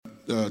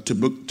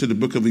to the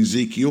book of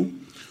Ezekiel.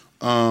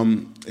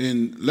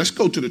 And let's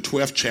go to the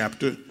 12th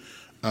chapter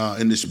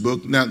in this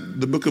book. Now,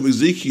 the book of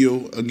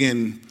Ezekiel,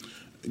 again,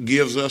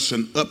 gives us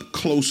an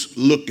up-close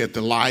look at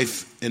the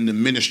life and the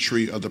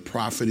ministry of the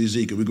prophet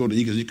Ezekiel. We go to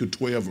Ezekiel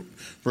 12,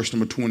 verse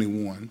number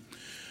 21.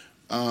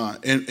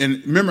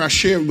 And remember, I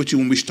shared with you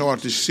when we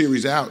started this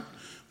series out,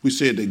 we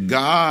said that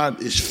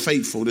God is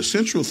faithful. The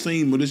central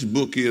theme of this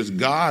book is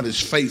God is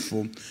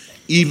faithful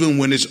even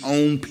when his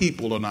own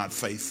people are not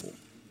faithful.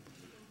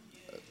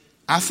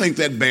 I think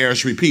that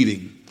bears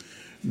repeating.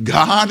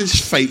 God is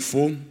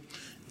faithful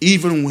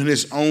even when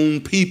his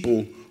own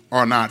people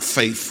are not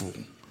faithful.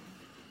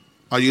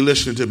 Are you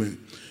listening to me?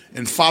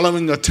 And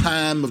following a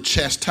time of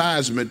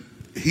chastisement,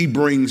 he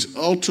brings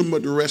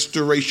ultimate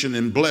restoration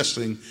and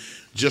blessing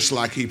just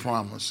like he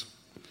promised.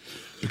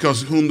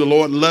 Because whom the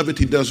Lord loveth,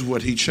 he does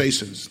what he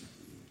chastens.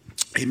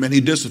 Amen.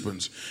 He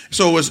disciplines.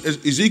 So as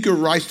Ezekiel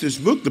writes this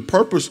book, the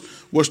purpose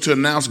was to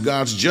announce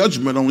God's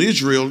judgment on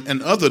Israel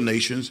and other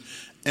nations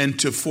and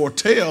to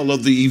foretell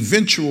of the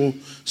eventual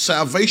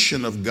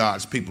salvation of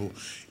God's people.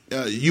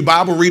 You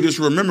Bible readers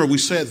remember we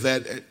said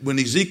that when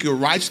Ezekiel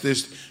writes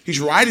this, he's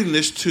writing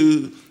this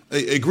to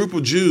a group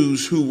of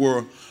Jews who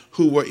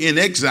were in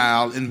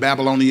exile in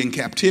Babylonian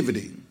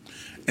captivity.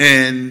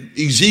 And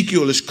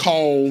Ezekiel is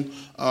called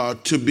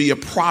to be a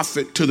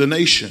prophet to the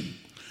nation.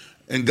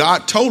 And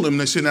God told him,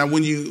 they said, now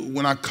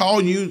when I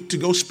call you to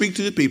go speak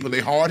to the people,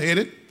 they're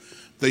hard-headed,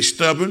 they're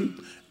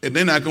stubborn, and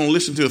they're not going to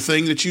listen to a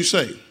thing that you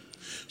say.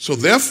 So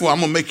therefore, I'm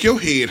going to make your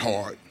head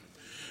hard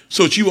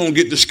so that you won't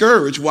get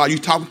discouraged while you're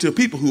talking to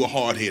people who are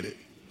hard-headed.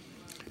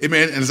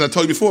 Amen. And as I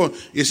told you before,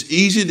 it's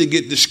easy to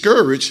get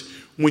discouraged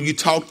when you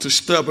talk to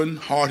stubborn,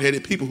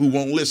 hard-headed people who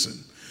won't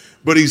listen.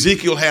 But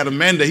Ezekiel had a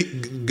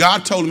mandate.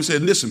 God told him, he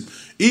said, listen,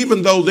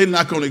 even though they're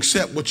not going to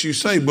accept what you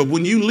say, but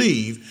when you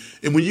leave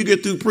and when you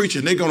get through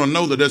preaching, they're going to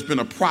know that there's been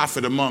a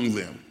prophet among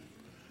them.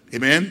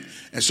 Amen.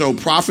 And so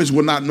prophets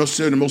were not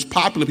necessarily the most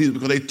popular people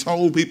because they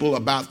told people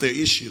about their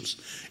issues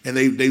and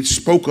they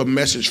spoke a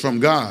message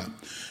from God.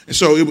 And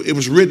so it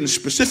was written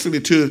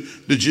specifically to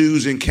the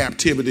Jews in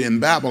captivity in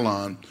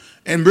Babylon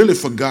and really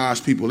for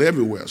God's people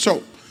everywhere.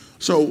 So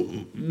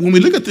when we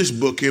look at this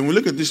book and we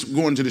look at this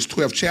going to this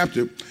 12th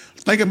chapter,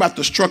 think about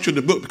the structure of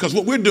the book, because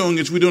what we're doing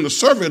is we're doing a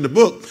survey of the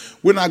book.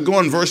 We're not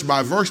going verse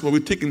by verse, but we're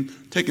taking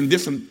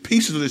different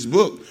pieces of this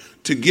book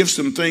to give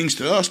some things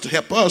to us to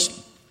help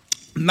us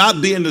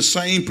not be in the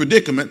same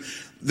predicament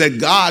that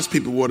God's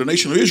people were, the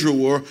nation of Israel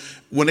were,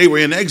 when they were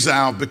in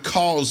exile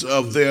because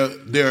of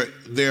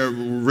their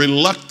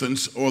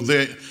reluctance or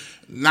their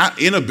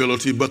not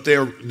inability, but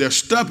their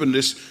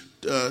stubbornness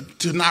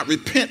to not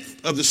repent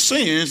of the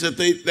sins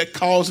that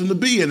caused them to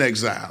be in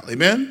exile.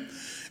 Amen.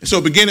 And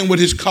so beginning with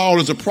his call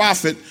as a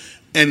prophet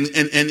and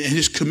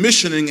his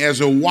commissioning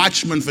as a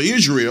watchman for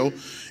Israel,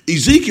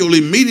 Ezekiel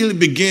immediately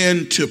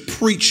began to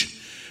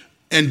preach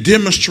and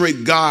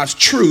demonstrate God's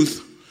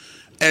truth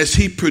as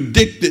he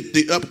predicted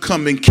the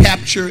upcoming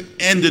capture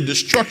and the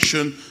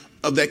destruction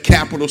of that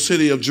capital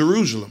city of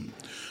Jerusalem.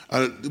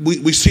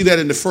 We see that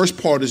in the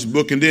first part of this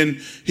book, and then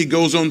he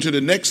goes on to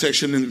the next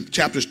section in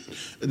chapters,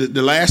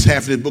 the last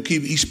half of the book.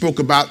 He spoke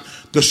about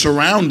the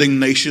surrounding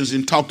nations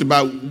and talked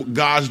about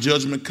God's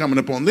judgment coming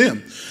upon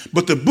them.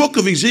 But the book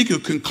of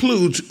Ezekiel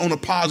concludes on a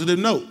positive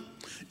note.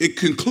 It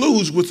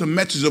concludes with a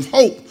message of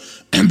hope,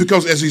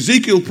 because as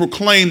Ezekiel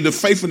proclaimed the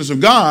faithfulness of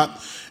God,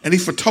 and he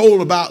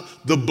foretold about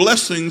the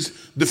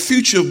blessings, the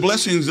future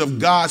blessings of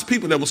God's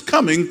people that was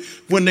coming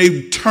when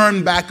they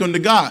turned back unto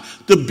God.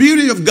 The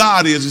beauty of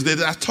God is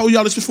that I told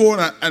y'all this before,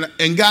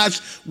 and guys,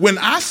 when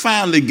I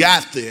finally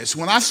got this,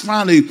 when I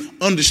finally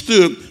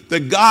understood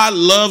that God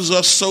loves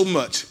us so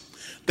much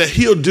that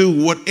he'll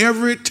do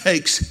whatever it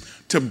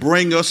takes to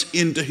bring us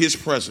into his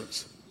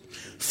presence.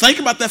 Think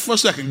about that for a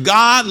second.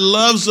 God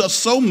loves us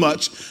so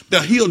much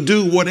that he'll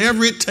do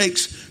whatever it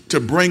takes to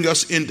bring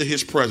us into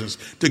his presence,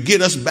 to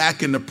get us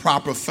back in the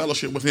proper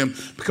fellowship with him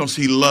because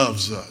he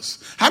loves us.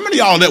 How many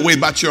of y'all that way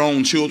about your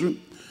own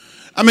children?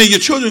 I mean, your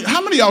children,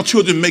 how many of y'all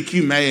children make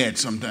you mad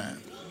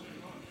sometimes?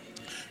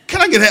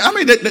 Can I get that? I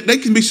mean, they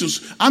can be so,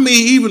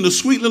 even the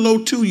sweet little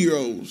old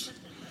 2-year-olds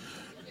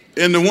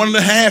and the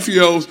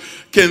 1.5-year-olds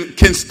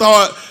can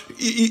start.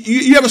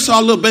 You ever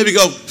saw a little baby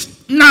go,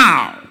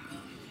 no?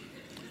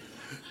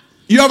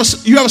 You ever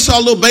saw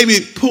a little baby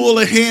pull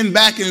their hand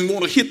back and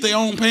want to hit their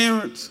own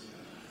parents?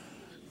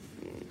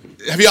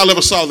 Have y'all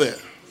ever saw that?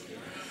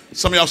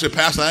 Some of y'all say,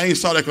 Pastor, I ain't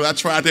saw that because I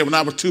tried that when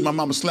I was 2. My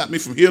mama slapped me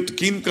from here to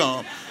Kingdom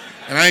Come,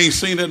 and I ain't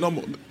seen that no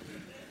more.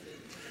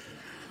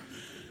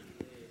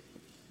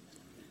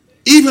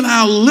 Even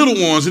our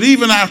little ones and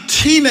even our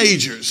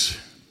teenagers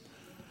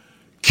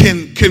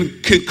can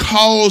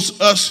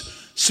cause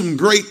us some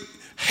great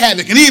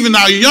havoc. And even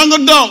our young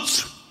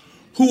adults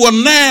who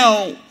are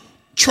now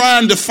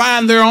trying to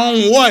find their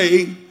own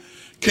way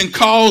can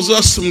cause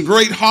us some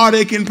great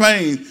heartache and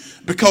pain,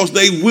 because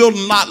they will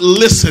not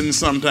listen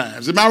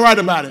sometimes. Am I right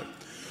about it?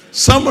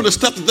 Some of the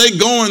stuff that they're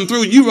going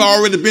through, you've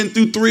already been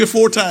through 3 or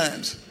 4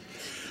 times.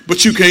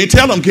 But you can't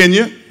tell them, can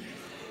you?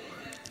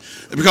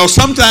 Because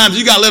sometimes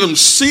you got to let them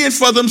see it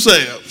for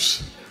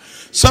themselves.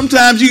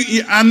 Sometimes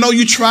I know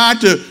you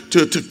tried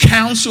to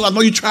counsel. I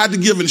know you tried to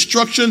give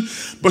instruction,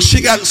 but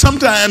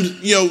sometimes,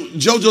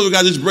 JoJo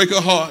got to just break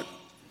her heart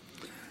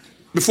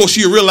before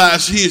she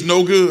realized he is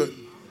no good.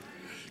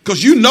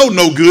 Because you know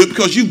no good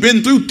because you've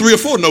been through 3 or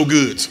 4 no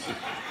goods.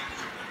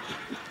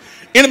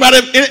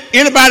 Anybody,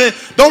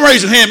 don't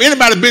raise your hand.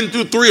 Anybody been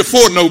through 3 or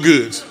 4 no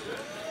goods?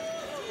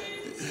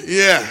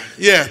 Yeah,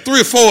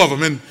 3 or 4 of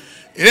them. And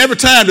every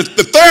time, the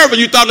third one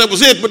you thought that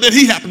was it, but then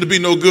he happened to be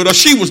no good or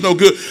she was no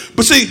good.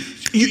 But see,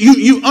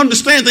 you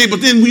understand things,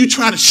 but then when you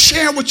try to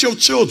share with your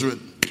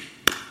children,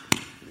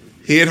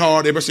 head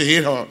hard. Everybody say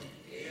head hard.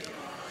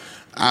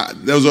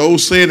 There was an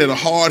old saying that a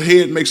hard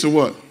head makes a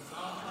what?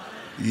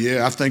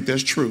 Yeah, I think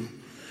that's true.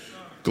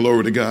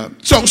 Glory to God.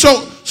 So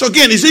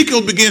again,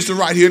 Ezekiel begins to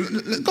write here.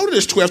 Go to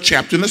this 12th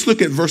chapter and let's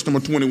look at verse number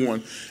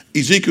 21.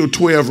 Ezekiel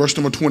 12, verse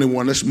number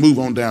 21. Let's move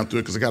on down through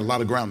it because I got a lot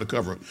of ground to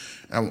cover.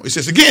 It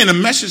says, again, a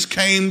message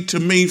came to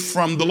me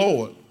from the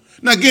Lord.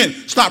 Now again,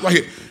 stop right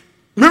here.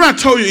 Remember I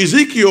told you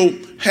Ezekiel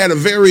had a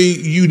very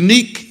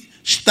unique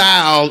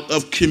style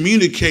of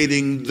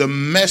communicating the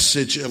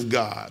message of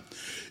God.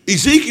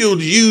 Ezekiel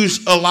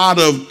used a lot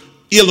of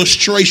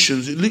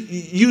illustrations,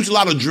 used a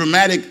lot of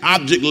dramatic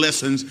object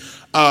lessons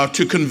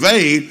to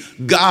convey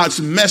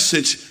God's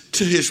message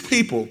to his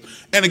people.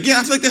 And again,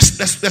 I think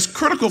that's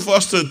critical for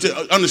us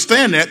to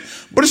understand that.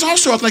 But it's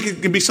also, I think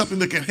it can be something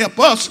that can help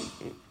us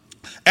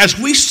as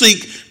we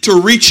seek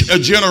to reach a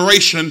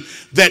generation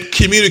that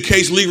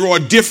communicates, Leroy,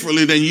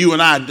 differently than you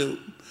and I do.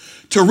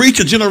 To reach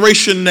a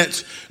generation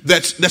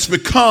that's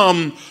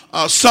become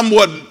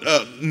somewhat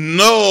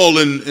null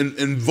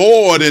and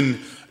void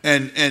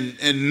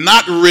and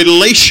not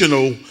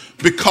relational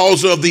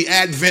because of the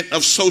advent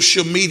of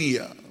social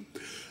media.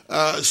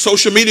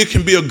 Social media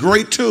can be a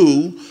great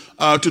tool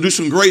to do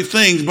some great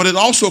things, but it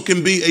also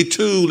can be a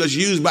tool that's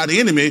used by the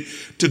enemy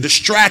to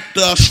distract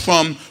us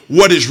from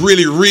what is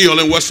really real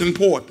and what's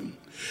important.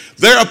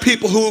 There are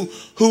people who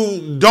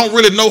don't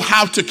really know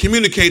how to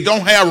communicate,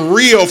 don't have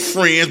real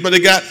friends, but they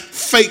got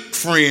fake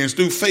friends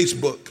through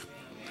Facebook.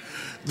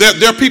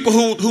 There are people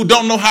who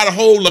don't know how to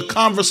hold a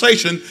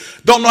conversation,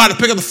 don't know how to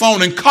pick up the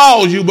phone and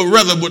call you, but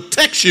rather would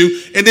text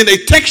you, and then they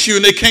text you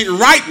and they can't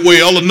write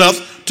well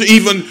enough to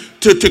even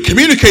to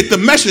communicate the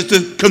message,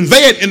 to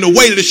convey it in the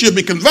way that it should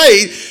be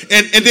conveyed,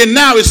 and then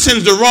now it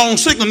sends the wrong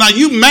signal. Now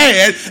you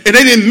mad, and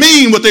they didn't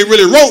mean what they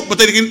really wrote, but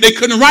they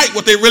couldn't write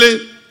what they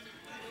really.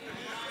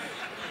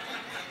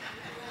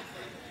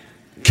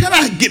 Can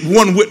I get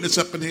one witness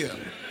up in here?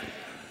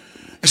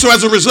 And so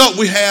as a result,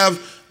 we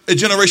have a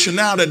generation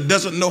now that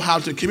doesn't know how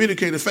to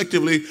communicate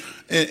effectively,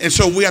 and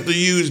so we have to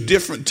use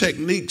different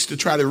techniques to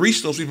try to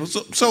reach those people.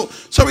 So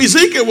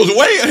Ezekiel was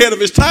way ahead of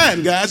his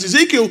time, guys.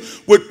 Ezekiel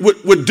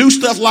would do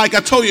stuff like, I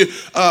told you,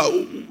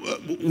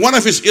 one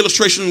of his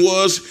illustrations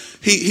was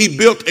he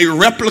built a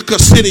replica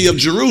city of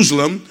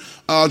Jerusalem,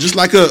 just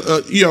like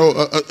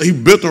he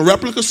built a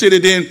replica city,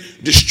 then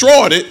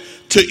destroyed it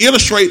to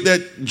illustrate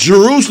that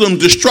Jerusalem's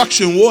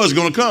destruction was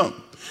going to come.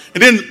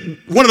 And then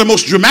one of the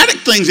most dramatic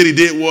things that he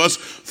did was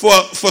for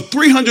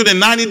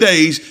 390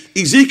 days,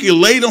 Ezekiel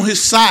laid on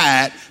his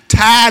side,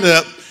 tied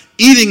up,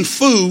 eating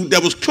food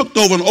that was cooked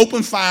over an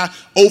open fire,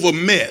 over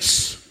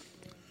mess,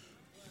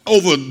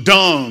 over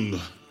dung,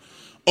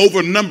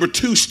 over number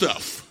 2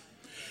 stuff.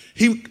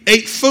 He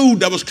ate food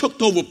that was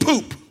cooked over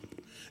poop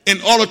in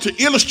order to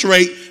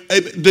illustrate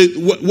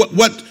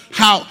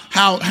how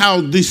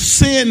the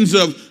sins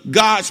of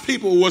God's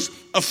people was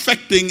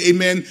affecting,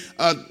 amen,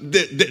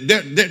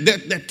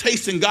 that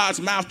taste in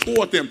God's mouth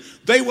toward them.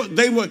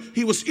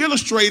 He was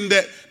illustrating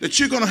that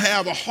you're going to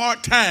have a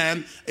hard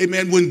time,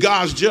 amen, when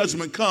God's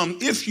judgment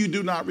comes if you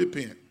do not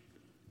repent.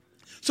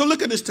 So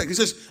look at this text. It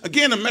says,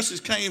 again, a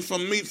message came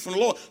from me, from the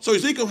Lord. So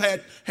Ezekiel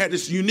had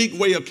this unique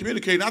way of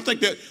communicating. I think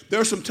that there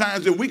are some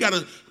times that we got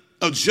to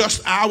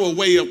adjust our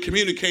way of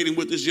communicating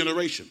with this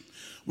generation.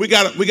 We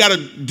got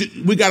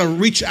to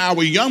reach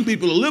our young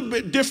people a little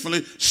bit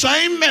differently.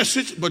 Same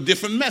message, but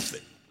different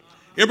method.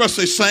 Everybody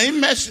say same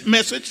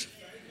message.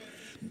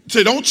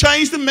 Say don't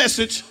change the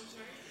message,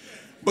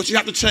 but you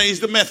have to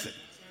change the method.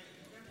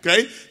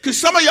 Okay? Because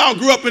some of y'all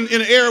grew up in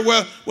an era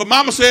where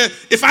mama said,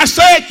 if I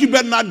say it, you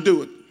better not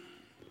do it.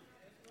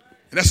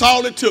 And that's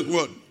all it took,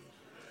 wasn't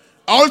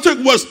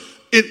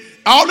it?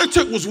 All it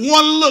took was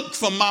one look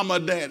from mama or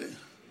daddy.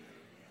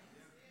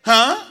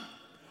 Huh?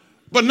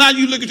 But now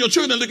you look at your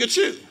children and look at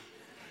you.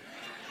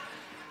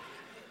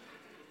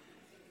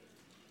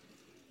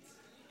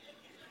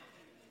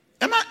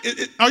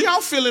 Are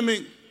y'all feeling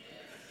me?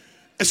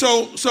 And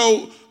so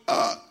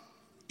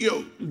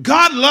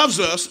God loves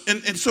us,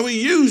 and so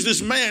he used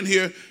this man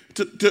here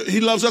he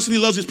loves us and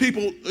he loves his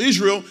people,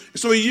 Israel. And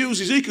so he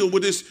used Ezekiel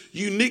with this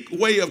unique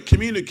way of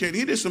communicating.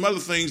 He did some other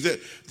things that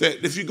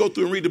if you go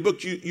through and read the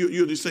book,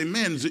 you'll just say,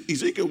 man,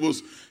 Ezekiel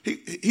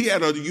he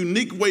had a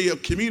unique way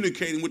of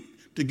communicating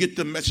to get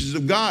the messages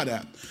of God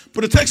out.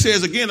 But the text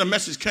says, again, a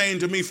message came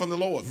to me from the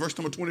Lord. Verse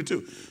number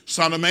 22.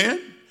 Son of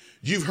man,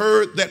 you've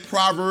heard that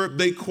proverb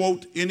they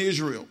quote in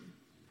Israel.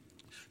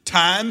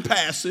 Time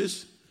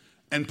passes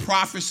and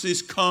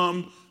prophecies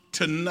come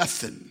to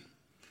nothing.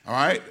 All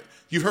right?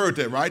 You heard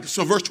that, right?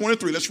 So verse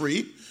 23, let's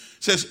read. It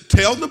says,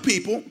 tell the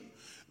people,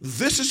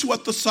 this is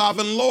what the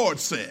sovereign Lord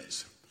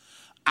says.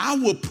 I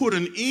will put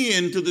an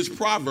end to this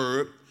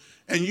proverb,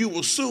 and you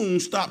will soon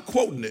stop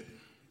quoting it.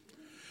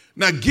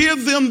 Now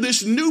give them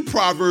this new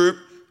proverb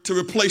to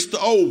replace the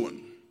old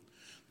one.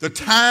 The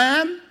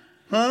time,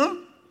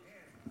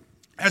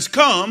 has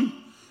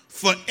come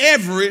for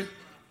every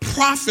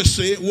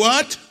prophecy,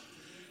 what?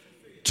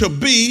 To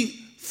be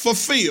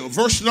fulfilled.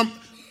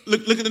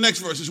 Look at the next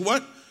verse. It's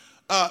what?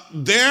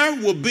 There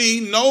will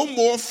be no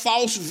more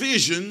false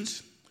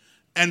visions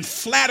and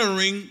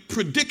flattering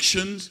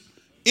predictions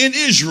in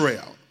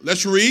Israel.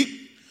 Let's read.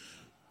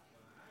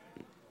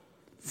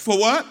 For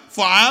what?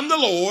 For I am the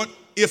Lord.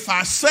 If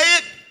I say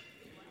it,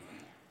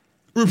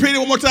 repeat it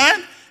one more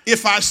time.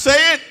 If I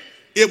say it,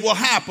 it will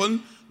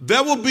happen.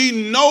 There will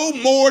be no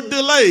more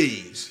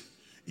delays.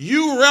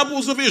 You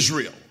rebels of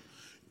Israel,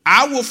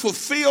 I will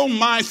fulfill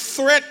my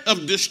threat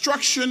of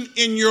destruction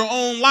in your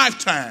own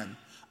lifetime.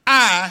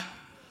 I,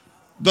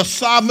 the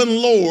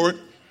sovereign Lord,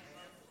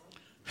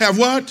 have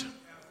what?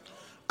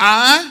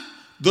 I,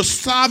 the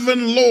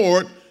sovereign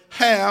Lord,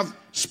 have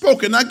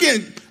spoken. Now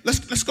again,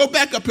 let's go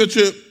back up here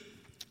to,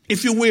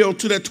 if you will,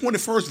 to that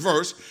 21st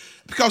verse,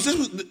 because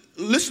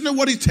listen to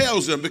what he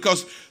tells them,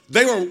 because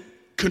they were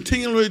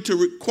continually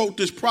to quote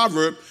this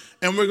proverb,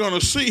 and we're going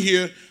to see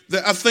here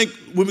that I think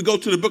when we go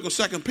to the book of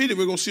 2 Peter,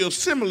 we're going to see a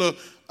similar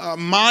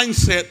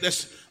mindset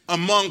that's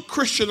among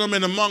Christendom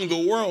and among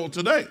the world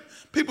today.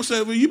 People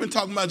say, well, you've been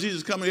talking about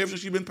Jesus coming ever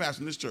since you've been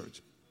pastoring this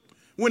church.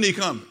 When he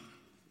coming?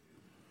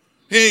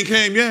 He ain't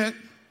came yet.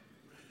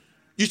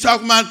 You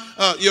talking about,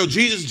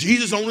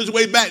 Jesus on his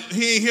way back.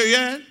 He ain't here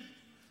yet.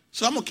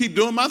 So I'm going to keep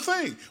doing my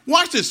thing.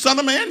 Watch this. Son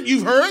of man,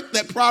 you've heard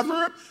that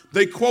proverb?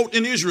 They quote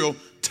in Israel,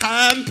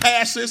 time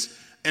passes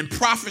and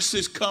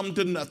prophecies come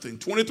to nothing.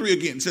 23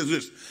 again says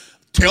this.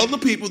 Tell the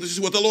people, this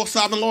is what the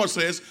sovereign Lord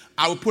says,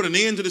 I will put an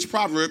end to this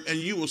proverb and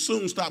you will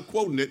soon stop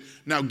quoting it.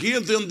 Now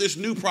give them this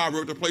new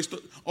proverb to replace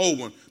the old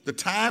one. The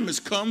time has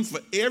come for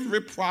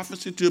every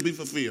prophecy to be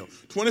fulfilled.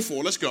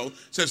 24, let's go. It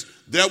says,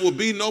 there will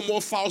be no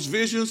more false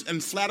visions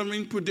and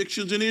flattering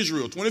predictions in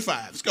Israel.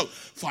 25, let's go.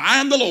 For I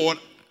am the Lord.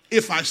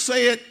 If I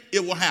say it,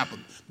 it will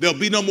happen. There'll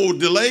be no more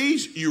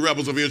delays, you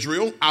rebels of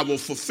Israel. I will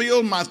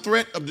fulfill my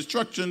threat of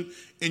destruction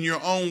in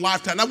your own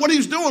lifetime. Now, what he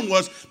was doing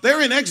was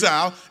they're in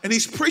exile, and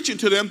he's preaching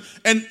to them,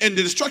 and the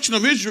destruction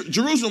of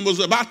Jerusalem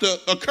was about to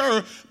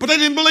occur, but they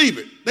didn't believe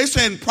it. They're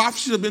saying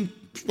prophecies have been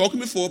spoken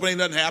before, but ain't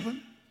nothing happened.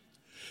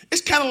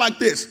 It's kind of like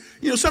this.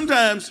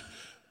 Sometimes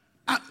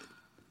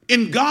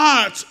in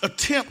God's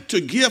attempt to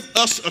give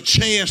us a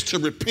chance to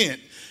repent,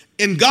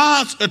 in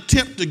God's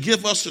attempt to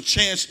give us a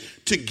chance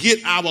to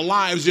get our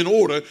lives in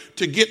order,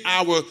 to get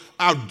our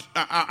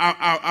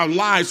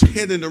lives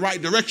headed in the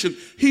right direction,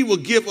 he will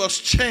give us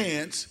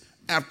chance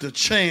after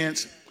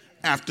chance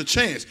after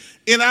chance.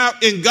 In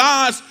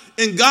God's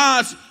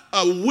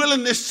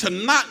willingness to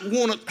not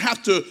want to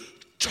have to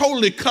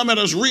totally come at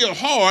us real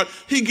hard,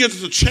 he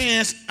gives us a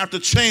chance after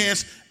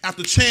chance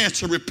after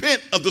chance to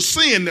repent of the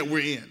sin that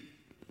we're in.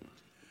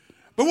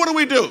 But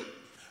what do?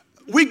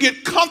 We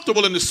get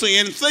comfortable in the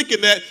sin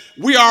thinking that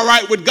we are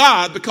right with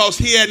God because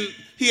he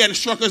hadn't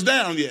struck us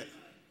down yet.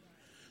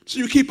 So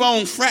you keep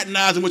on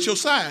fraternizing with your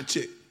side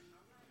chick.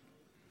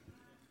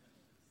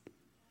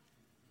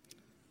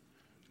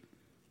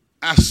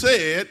 I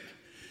said,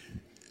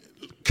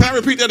 can I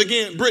repeat that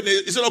again? Brittany,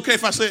 is it okay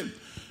if I say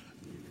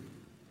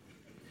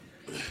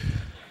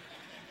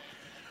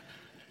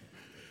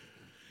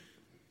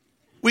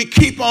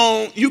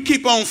it? You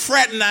keep on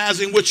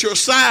fraternizing with your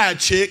side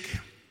chick,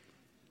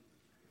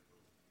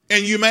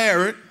 and you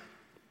married.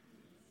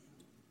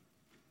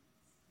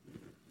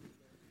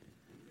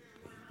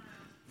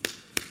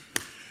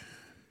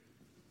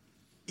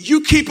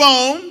 You keep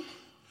on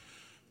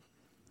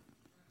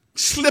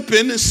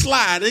slipping and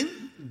sliding,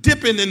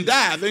 dipping and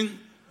diving,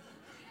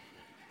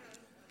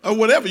 or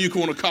whatever you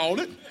want to call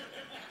it,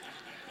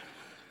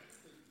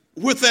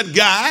 with that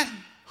guy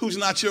who's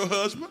not your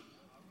husband.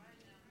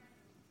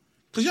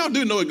 Because y'all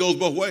do know it goes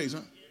both ways,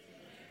 huh?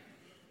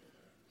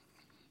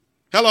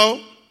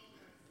 Hello?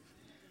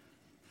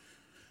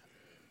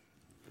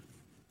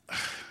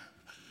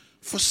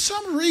 For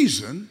some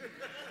reason,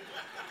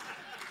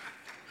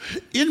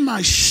 in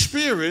my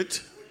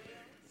spirit,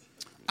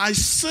 I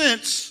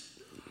sense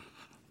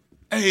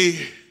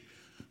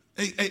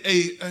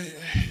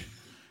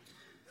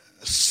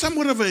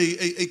somewhat of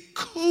a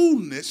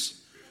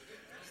coolness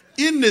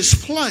in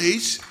this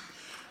place,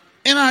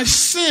 and I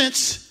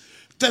sense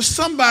that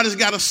somebody's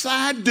got a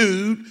side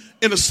dude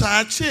and a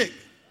side chick,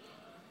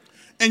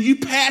 and you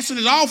passing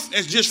it off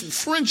as just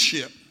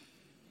friendship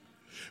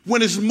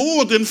when it's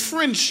more than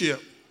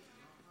friendship.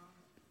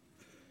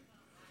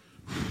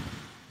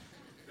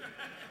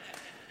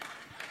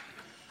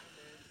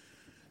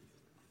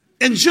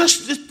 And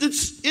just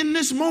in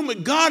this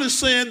moment, God is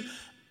saying,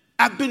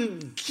 I've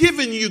been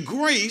giving you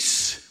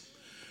grace.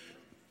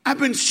 I've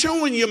been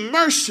showing you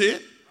mercy.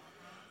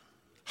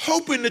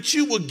 hoping that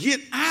you will get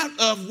out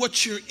of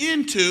what you're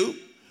into,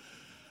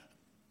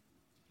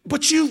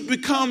 but you've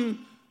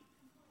become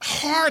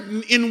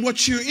hardened in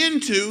what you're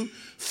into,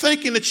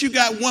 thinking that you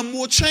got one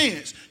more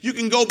chance. You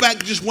can go back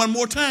just one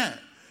more time.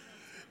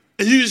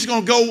 And you're just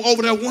going to go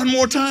over there one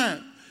more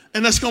time.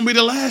 And that's going to be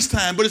the last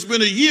time. But it's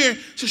been a year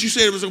since you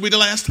said it was going to be the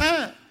last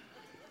time.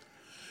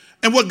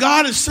 And what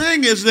God is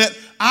saying is that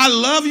I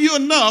love you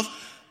enough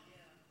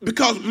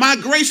because my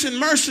grace and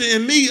mercy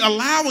in me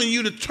allowing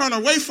you to turn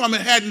away from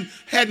it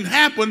hadn't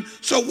happened.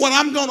 So what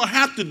I'm going to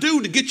have to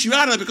do to get you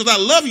out of it, because I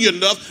love you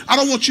enough, I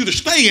don't want you to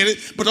stay in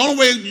it, but the only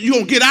way you're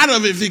going to get out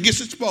of it is if it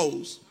gets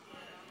exposed.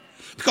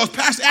 Because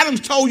Pastor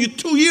Adams told you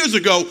 2 years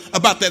ago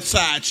about that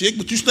side chick,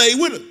 but you stayed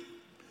with her.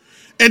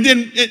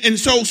 And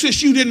so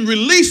since you didn't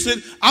release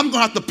it, I'm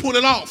going to have to pull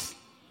it off.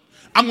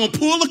 I'm going to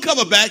pull the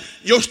cover back.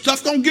 Your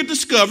stuff going to get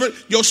discovered.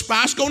 Your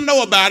spouse going to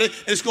know about it,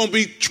 and it's going to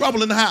be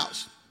trouble in the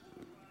house.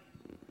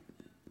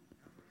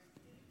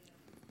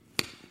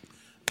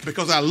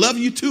 Because I love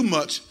you too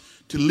much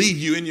to leave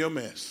you in your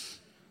mess.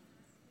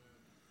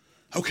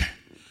 Okay.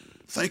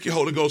 Thank you,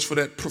 Holy Ghost, for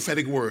that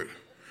prophetic word.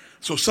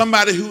 So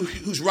somebody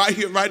who's right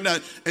here, right now,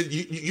 and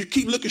you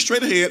keep looking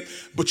straight ahead,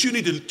 but you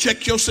need to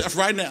check yourself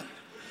right now.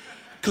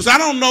 Because I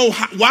don't know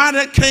why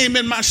that came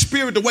in my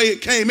spirit the way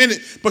it came in it,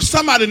 but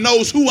somebody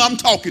knows who I'm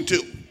talking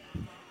to.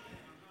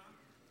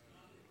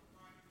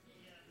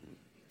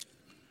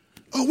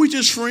 Oh, we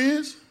just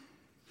friends?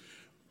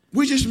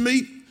 We just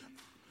meet?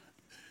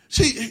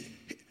 See,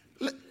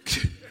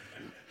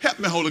 help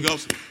me, Holy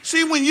Ghost.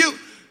 See, when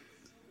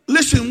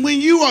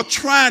you are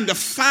trying to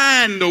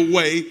find a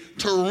way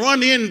to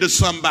run into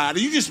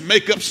somebody, you just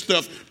make up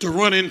stuff to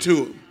run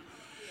into them.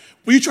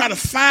 When you try to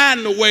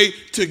find a way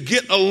to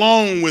get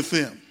along with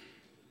them.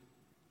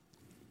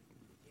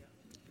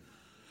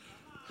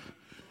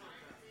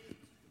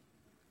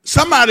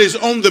 Somebody's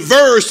on the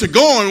verge to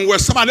going where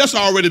somebody else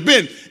already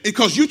been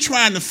because you're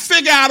trying to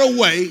figure out a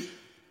way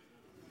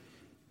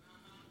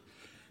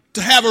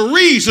to have a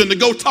reason to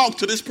go talk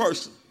to this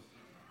person.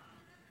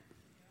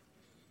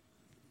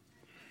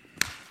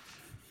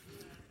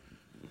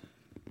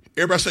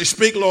 Everybody say,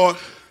 speak, Lord.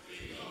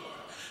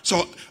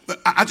 So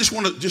I just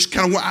want to just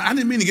kind of, I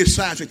didn't mean to get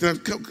sidetracked.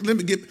 Let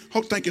me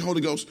thank you,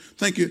 Holy Ghost.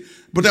 Thank you.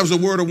 But that was a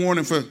word of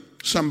warning for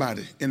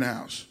somebody in the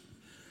house.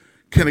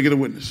 Can I get a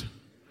witness?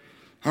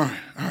 All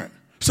right.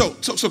 So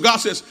God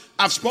says,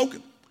 I've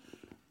spoken.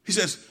 He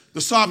says,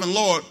 the sovereign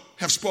Lord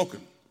have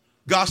spoken.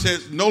 God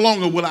says, no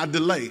longer will I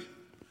delay,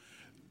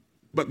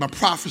 but my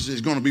prophecy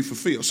is going to be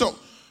fulfilled.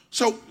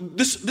 So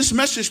this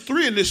message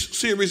 3 in this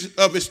series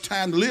of It's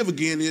Time to Live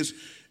Again is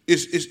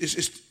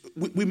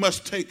we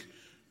must take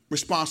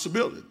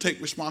responsibility.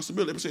 Take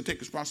responsibility. Everybody say take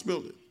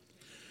responsibility.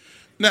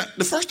 Now,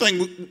 the first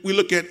thing we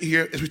look at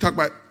here as we talk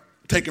about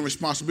taking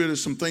responsibility,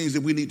 some things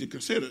that we need to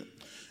consider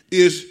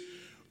is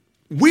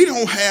we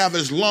don't have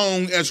as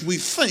long as we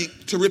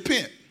think to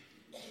repent.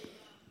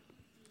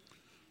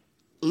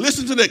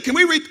 Listen to that. Can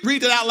we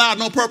read that out loud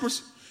on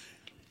purpose?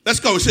 Let's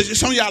go. It says,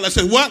 some of y'all that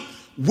say, what?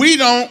 We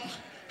don't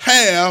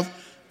have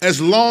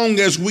as long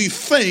as we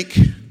think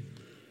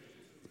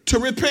to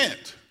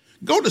repent.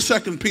 Go to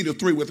 2 Peter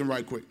 3 with him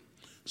right quick.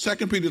 2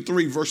 Peter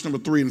 3, verse number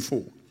 3 and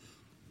 4.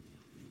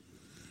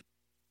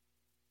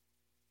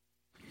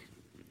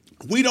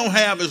 We don't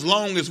have as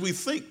long as we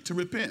think to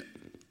repent.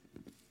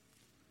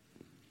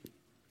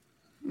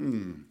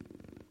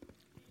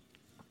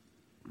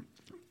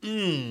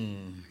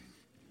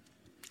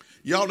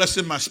 Y'all, that's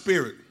in my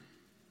spirit.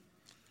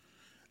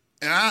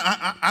 And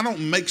I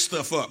don't make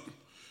stuff up.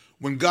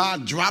 When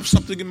God drops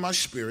something in my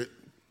spirit,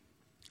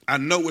 I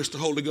know it's the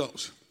Holy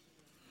Ghost.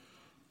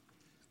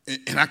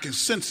 And I can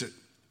sense it.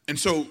 And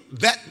so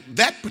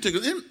that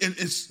particular, and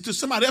to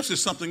somebody else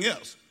is something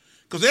else.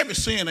 Because every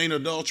sin ain't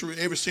adultery,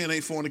 every sin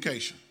ain't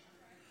fornication.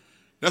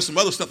 There's some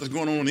other stuff that's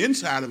going on the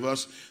inside of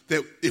us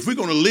that if we're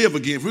going to live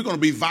again, if we're going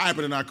to be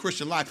vibrant in our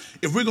Christian life,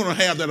 if we're going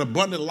to have that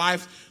abundant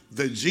life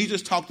that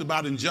Jesus talked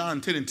about in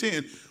John 10 and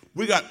 10,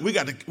 we're going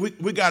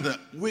to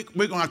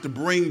have to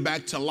bring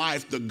back to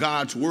life the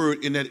God's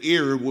word in that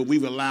area where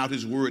we've allowed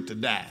his word to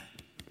die.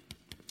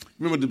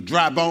 Remember the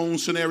dry bone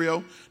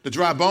scenario? The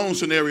dry bone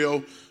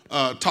scenario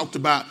talked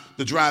about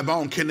the dry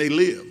bone. Can they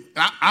live?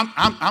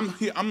 I'm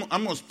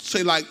going to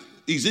say like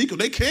Ezekiel,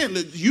 they can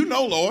live. You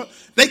know, Lord,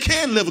 they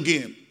can live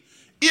again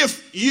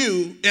if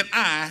you and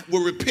I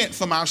will repent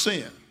from our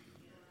sin.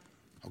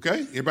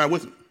 Okay? Everybody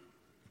with me?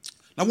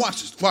 Now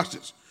watch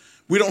this.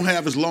 We don't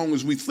have as long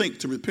as we think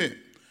to repent.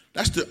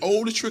 That's the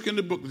oldest trick in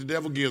the book that the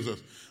devil gives us.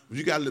 But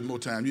you got a little more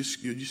time.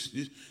 Just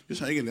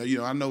hang in there. You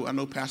know, I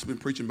know Pastor's been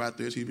preaching about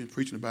this. He's been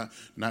preaching about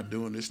not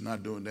doing this,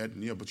 not doing that.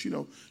 And, but you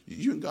know,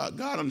 you and God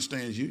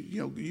understands you.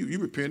 You know, you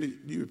repented.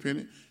 You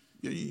repented.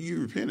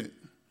 You repented.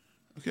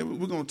 Okay,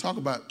 we're going to talk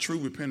about true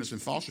repentance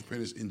and false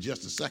repentance in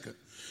just a second.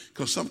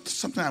 Because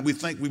sometimes we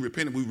think we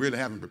repented, we really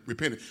haven't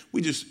repented.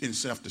 We just in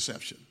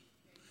self-deception.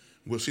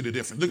 We'll see the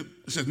difference. Look,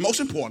 it says, most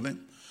importantly,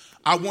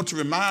 I want to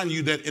remind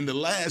you that in the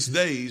last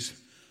days,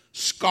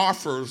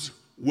 scoffers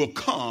will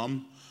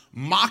come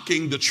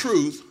mocking the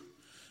truth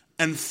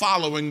and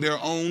following their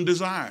own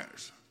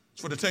desires.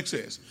 That's what the text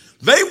says.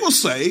 They will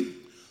say,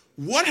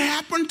 what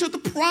happened to the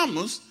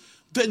promise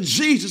that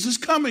Jesus is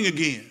coming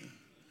again?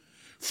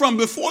 From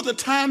before the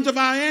times of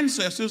our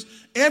ancestors,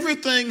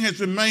 everything has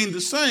remained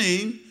the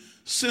same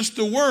since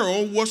the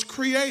world was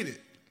created.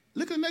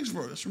 Look at the next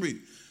verse. Let's read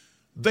it.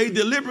 They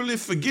deliberately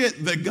forget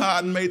that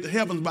God made the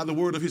heavens by the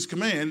word of his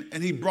command,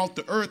 and he brought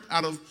the earth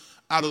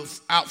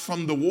out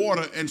from the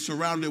water and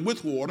surrounded it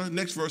with water.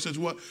 Next verse says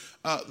what?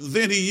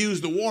 Then he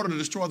used the water to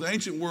destroy the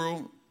ancient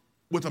world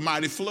with a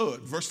mighty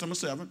flood. Verse number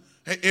 7.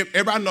 Hey,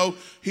 everybody know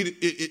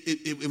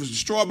it was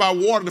destroyed by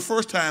water the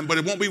first time, but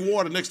it won't be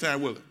water next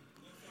time, will it?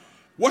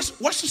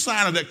 What's the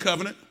sign of that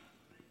covenant?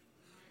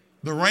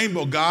 The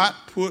rainbow. God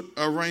put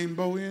a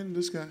rainbow in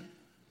the sky.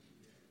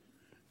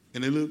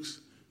 And it looks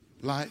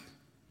like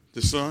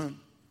the sun.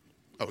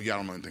 Oh, y'all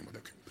don't know anything about that.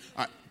 Okay.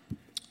 All right.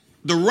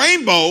 The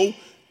rainbow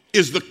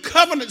is the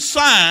covenant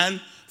sign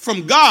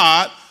from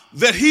God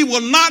that he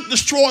will not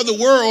destroy the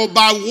world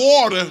by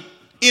water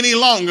any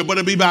longer, but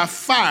it'll be by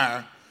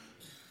fire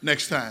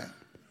next time.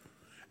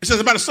 It says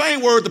about the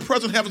same word, the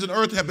present heavens and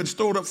earth have been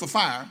stored up for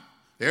fire.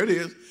 There it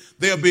is.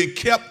 They are being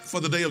kept for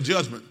the day of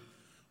judgment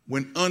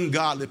when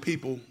ungodly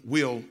people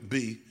will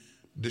be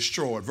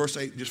destroyed. Verse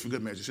 8, just for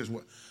good measure, says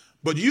what?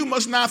 But you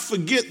must not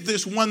forget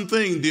this one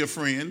thing, dear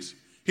friends.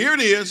 Here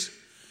it is.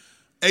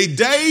 A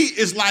day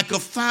is like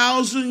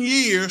 1,000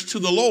 years to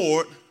the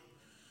Lord,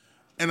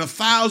 and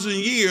 1,000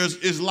 years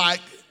is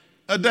like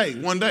a day,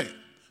 one day.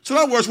 So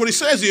in other words, what he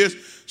says is,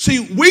 see,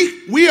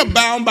 we are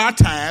bound by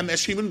time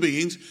as human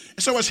beings.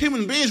 And so as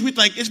human beings, we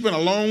think it's been a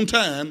long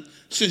time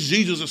since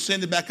Jesus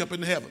ascended back up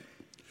into heaven.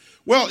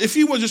 Well, if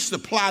you were just to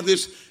apply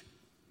this,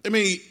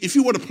 if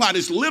you were to apply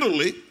this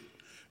literally,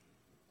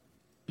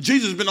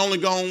 Jesus has been only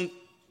gone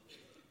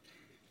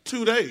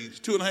 2 days,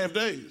 2.5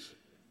 days.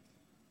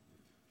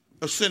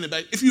 Ascended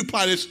back. If you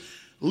apply this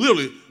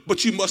literally,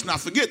 but you must not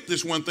forget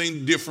this one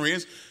thing, dear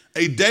friends.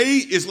 A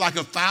day is like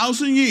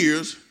 1,000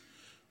 years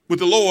with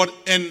the Lord,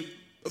 and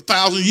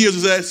 1,000 years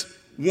is as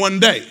one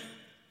day.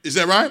 Is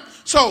that right?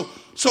 So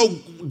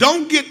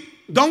don't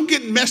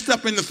get messed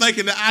up into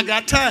thinking that I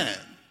got time.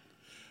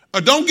 Or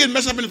don't get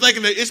messed up into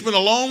thinking that it's been a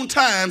long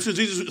time since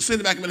Jesus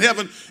ascended back into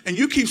heaven, and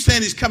you keep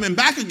saying he's coming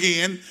back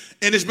again,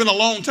 and it's been a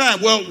long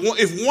time. Well,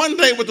 if one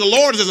day with the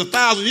Lord is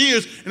 1,000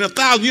 years, and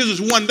 1,000 years is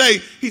one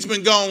day, he's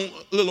been gone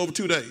a little over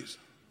 2 days.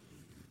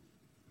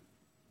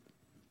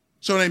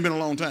 So it ain't been a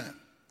long time,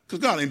 because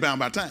God ain't bound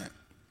by time.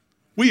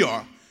 We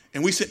are,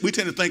 and we tend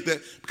to think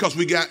that because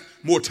we got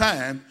more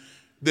time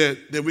that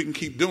we can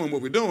keep doing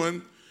what we're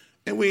doing,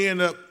 and we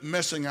end up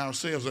messing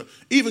ourselves up.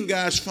 Even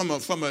guys from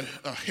a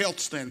health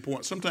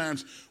standpoint,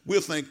 sometimes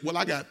we'll think, well,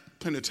 I got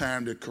plenty of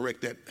time to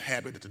correct that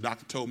habit that the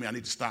doctor told me I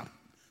need to stop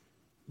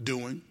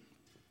doing.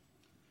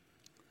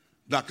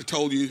 Doctor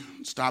told you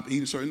stop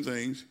eating certain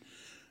things.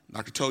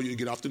 Doctor told you to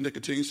get off the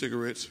nicotine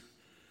cigarettes,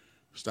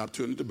 stop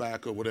chewing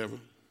tobacco, whatever.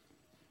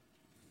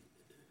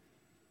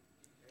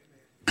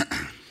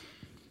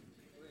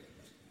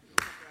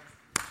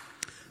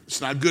 It's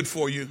not good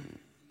for you.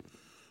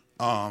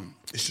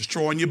 It's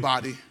destroying your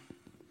body.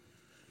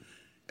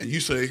 And you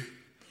say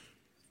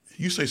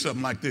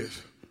something like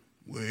this.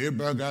 Well,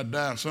 everybody got to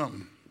die of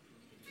something.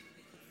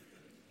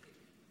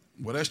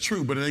 Well, that's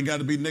true, but it ain't got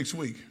to be next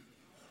week.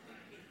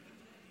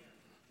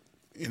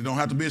 It don't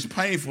have to be as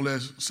painful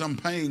as some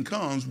pain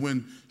comes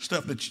when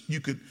stuff that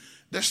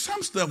there's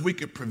some stuff we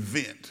could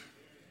prevent.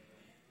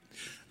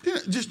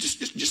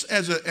 Just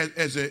as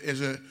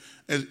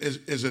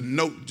a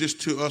note,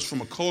 just to us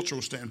from a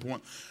cultural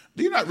standpoint,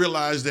 do you not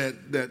realize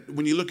that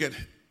when you look at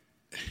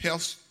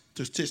health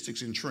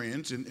statistics and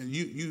trends, and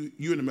you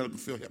in the medical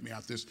field help me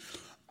out this,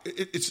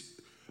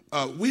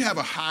 we have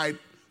a high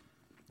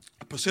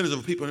percentage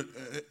of people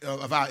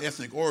of our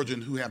ethnic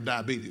origin who have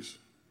diabetes.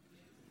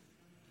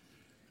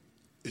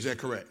 Is that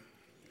correct?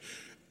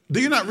 Do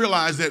you not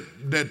realize that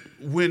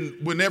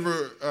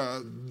whenever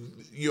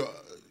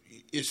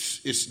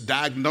it's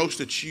diagnosed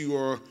that you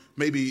are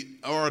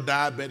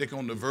diabetic,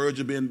 on the verge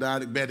of being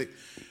diabetic,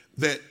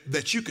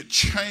 that you could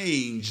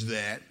change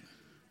that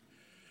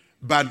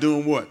by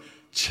doing what?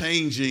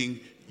 Changing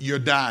your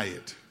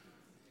diet.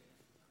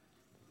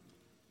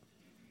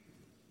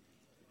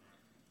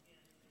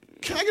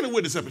 Can I get a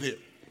witness up in here?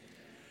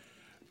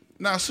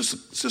 Now,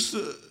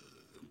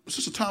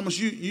 Sister Thomas,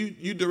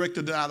 you direct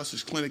a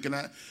dialysis clinic,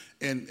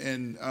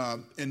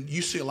 and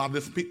you see a lot of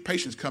different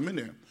patients come in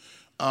there.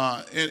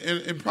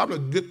 And probably a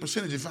good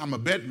percentage, if I'm a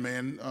bed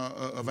man,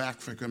 of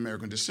African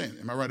American descent.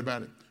 Am I right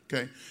about it?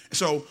 Okay.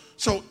 So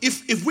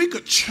if we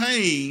could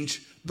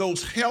change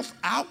those health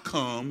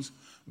outcomes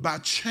by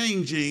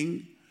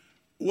changing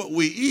what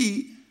we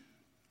eat,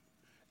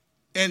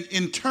 and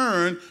in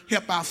turn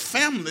help our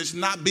families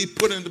not be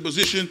put in the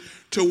position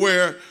to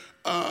where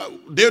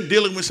they're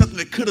dealing with something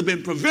that could have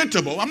been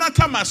preventable. I'm not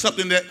talking about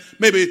something that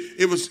maybe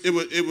it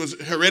was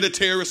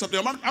hereditary or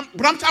something.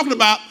 But I'm talking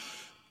about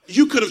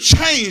you could have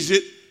changed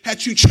it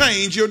had you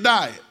changed your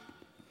diet.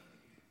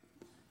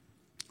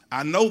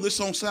 I know this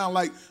don't sound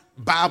like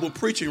Bible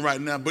preaching right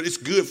now, but it's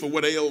good for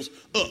what ails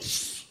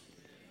us.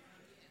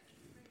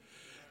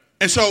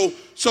 And so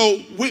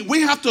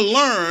we have to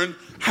learn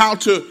how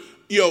to,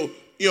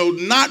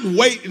 not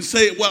wait and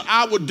say, well,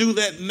 I will do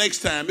that next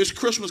time. It's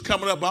Christmas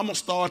coming up, but I'm going to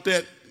start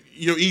that,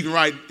 eating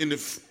right in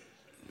the...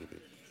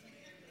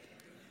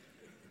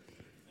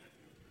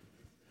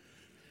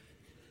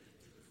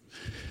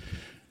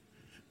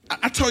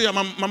 I told you,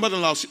 my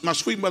mother-in-law, my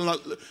sweet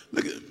mother-in-law,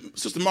 look at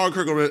Sister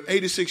Margaret Kirk,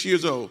 86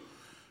 years old,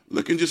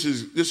 looking just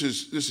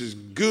as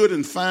good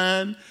and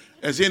fine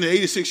as any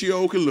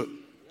 86-year-old can look.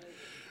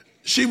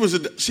 She was a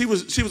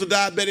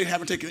diabetic,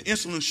 having taken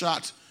insulin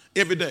shots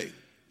every day.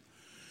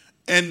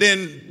 And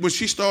then when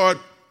she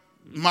started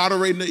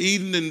moderating the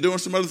eating and doing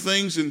some other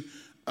things, and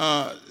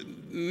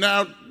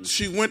now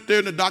she went there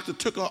and the doctor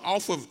took her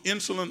off of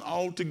insulin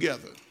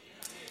altogether.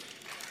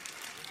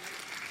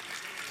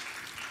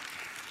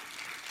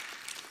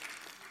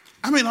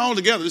 I mean,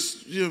 altogether, we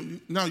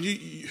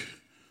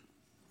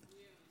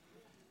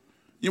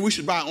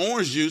should buy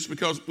orange juice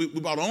because we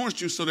bought orange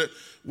juice so that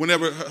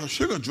whenever her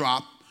sugar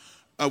dropped,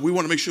 we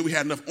want to make sure we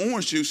had enough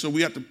orange juice. So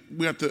we have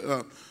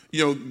to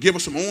give her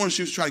some orange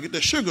juice to try to get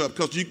that sugar up,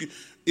 because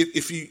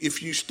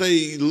if you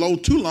stay low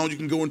too long, you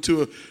can go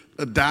into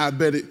a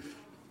diabetic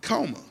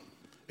coma.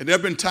 And there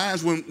have been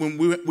times when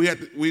we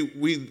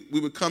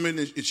would come in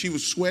and she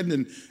was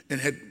sweating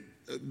and had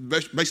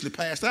basically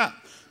passed out.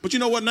 But you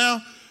know what now?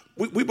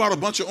 We bought a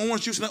bunch of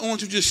orange juice, and that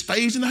orange juice just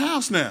stays in the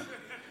house now.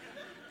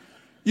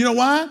 You know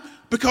why?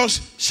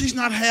 Because she's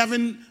not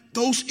having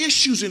those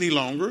issues any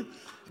longer,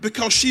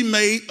 because she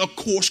made a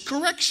course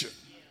correction.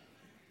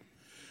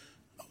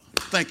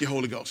 Thank you,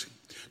 Holy Ghost.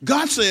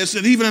 God says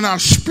that even in our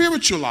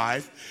spiritual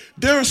life,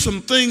 there are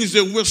some things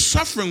that we're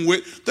suffering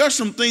with. There are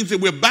some things that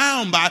we're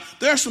bound by.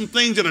 There are some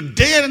things that are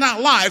dead in our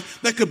life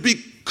that could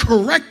be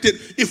corrected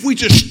if we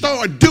just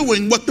start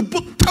doing what the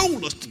book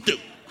told us to do.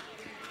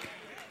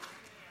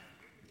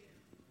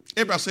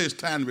 Everybody say it's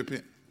time to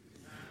repent.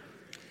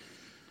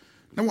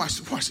 Now watch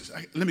this.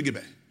 Let me get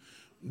back.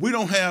 We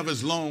don't have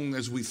as long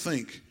as we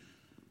think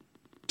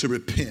to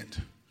repent.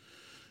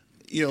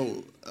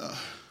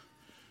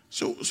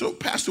 So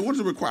Pastor, what are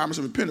the requirements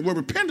of repentance? Well,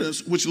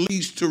 repentance, which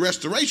leads to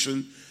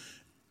restoration,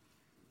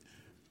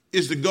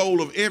 is the goal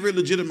of every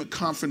legitimate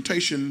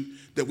confrontation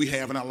that we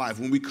have in our life.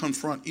 When we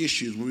confront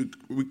issues, when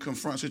we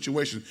confront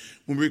situations,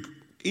 when we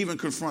even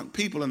confront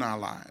people in our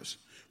lives.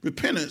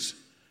 Repentance,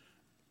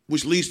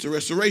 which leads to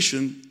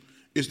restoration,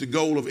 is the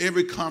goal of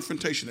every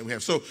confrontation that we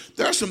have. So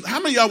how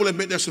many of y'all will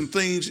admit there's some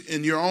things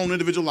in your own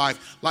individual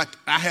life, like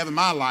I have in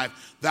my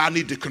life, that I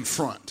need to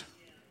confront?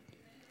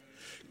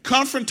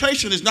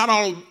 Confrontation is not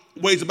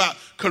always about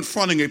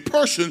confronting a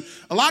person.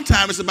 A lot of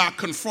times it's about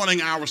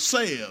confronting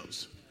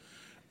ourselves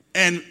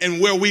and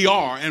where we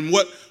are and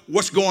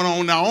what's going on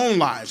in our own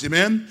lives.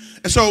 Amen?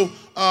 And so,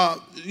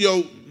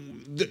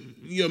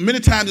 many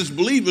times as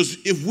believers,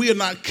 if we are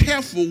not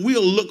careful,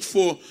 we'll look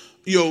for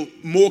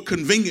more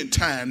convenient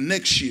time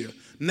next year,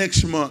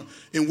 next month,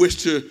 in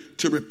which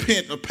to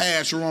repent of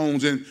past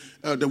wrongs and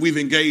that we've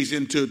engaged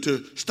in,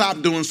 to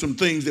stop doing some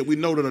things that we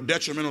know that are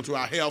detrimental to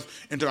our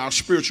health and to our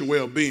spiritual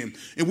well-being.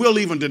 And we'll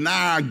even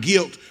deny our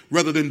guilt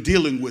rather than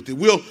dealing with it.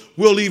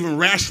 We'll even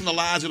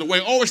rationalize it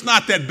away. Oh, it's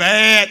not that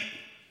bad.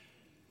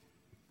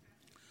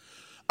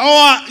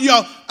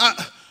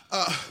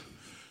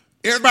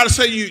 Everybody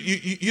say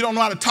you don't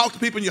know how to talk to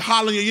people and you're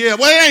hollering your yeah.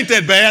 Well, it ain't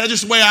that bad. That's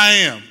just the way I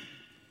am.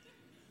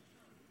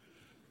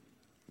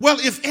 Well,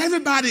 if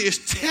everybody is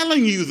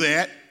telling you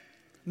that,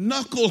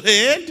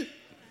 knucklehead,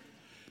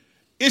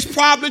 it's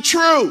probably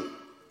true.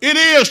 It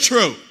is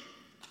true.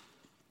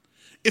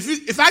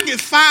 If I get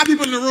 5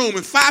 people in the room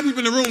and 5 people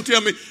in the room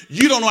tell me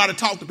you don't know how to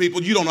talk to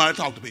people, you don't know how to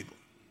talk to people.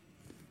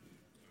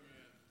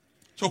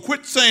 So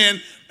quit saying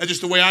that's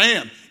just the way I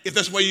am. If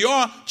that's the way you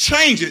are,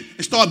 change it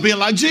and start being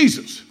like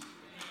Jesus.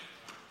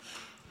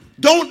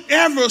 Don't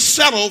ever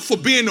settle for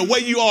being the way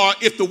you are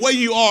if the way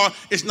you are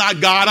is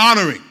not God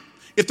honoring.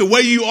 If the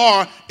way you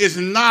are is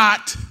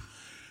not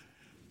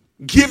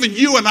giving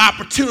you an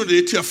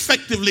opportunity to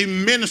effectively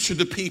minister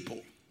to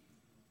people.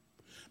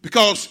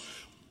 Because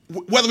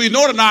whether we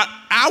know it or not,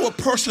 our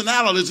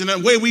personalities and the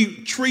way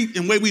we treat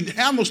and the way we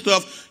handle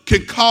stuff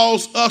can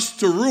cause us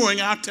to ruin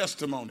our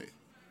testimony.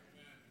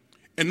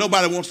 And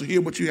nobody wants to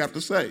hear what you have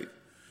to say.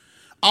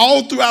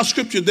 All throughout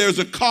Scripture, there's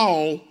a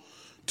call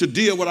to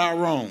deal with our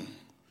wrong.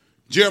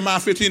 Jeremiah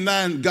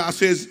 15:9, God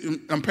says,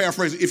 I'm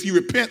paraphrasing, if you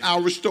repent,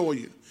 I'll restore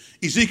you.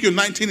 Ezekiel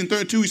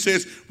 19:32, he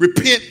says,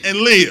 repent and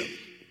live.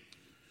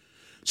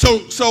 So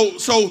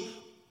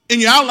in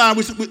your outline,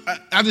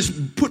 I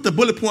just put the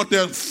bullet point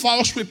there,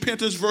 false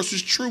repentance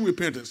versus true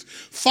repentance.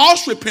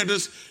 False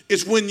repentance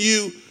is when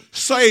you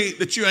say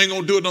that you ain't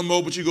going to do it no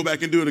more, but you go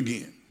back and do it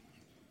again.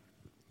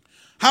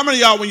 How many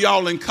of y'all, when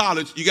y'all in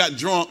college, you got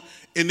drunk,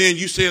 and then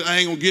you said, I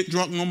ain't going to get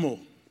drunk no more?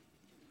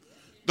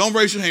 Don't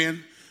raise your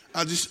hand.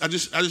 I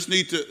just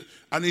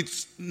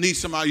need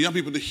some of our young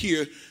people to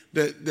hear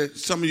that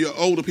some of your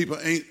older people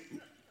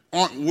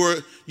aren't where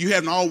you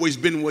haven't always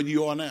been where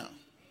you are now.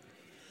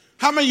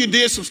 How many of you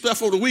did some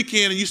stuff over the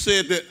weekend and you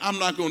said that I'm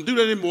not going to do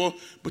that anymore,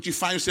 but you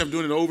find yourself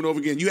doing it over and over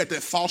again? You had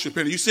that false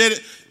repentance. You said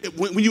it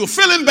when you were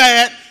feeling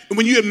bad, and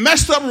when you had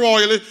messed up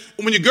royally,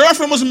 and when your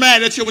girlfriend was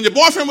mad at you, when your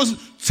boyfriend was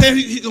saying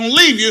he's going to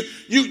leave you,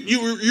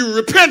 you were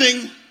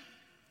repenting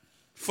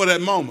for that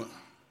moment.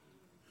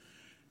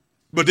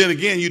 But then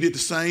again, you did the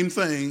same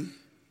thing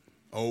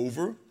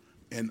over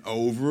and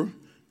over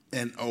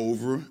and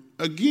over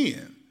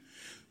again.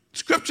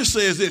 Scripture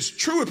says this.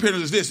 True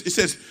repentance is this. It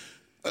says,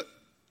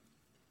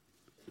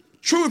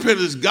 true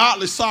repentance is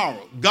godly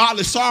sorrow.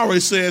 Godly sorrow, it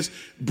says,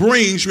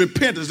 brings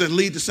repentance that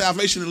leads to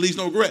salvation and leads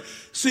no regret.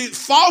 See,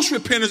 false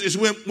repentance is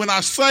when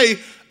I say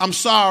I'm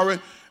sorry,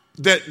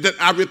 that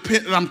I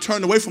repent and I'm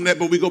turned away from that,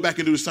 but we go back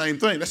and do the same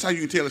thing. That's how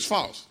you can tell it's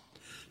false.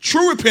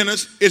 True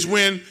repentance is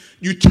when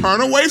you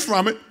turn away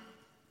from it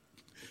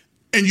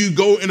and you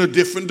go in a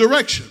different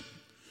direction.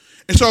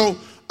 And so,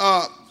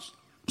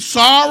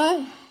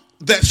 sorrow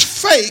that's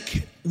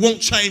fake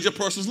won't change a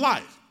person's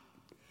life.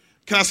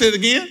 Can I say it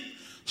again?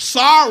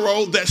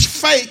 Sorrow that's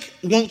fake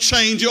won't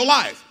change your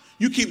life.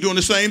 You keep doing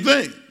the same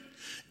thing.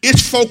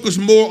 It's focused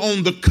more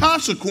on the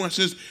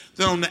consequences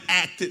than on the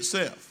act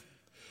itself.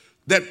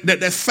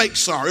 That fake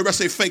sorrow. Everybody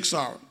say fake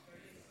sorrow.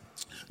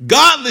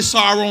 Godly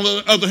sorrow, on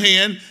the other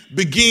hand,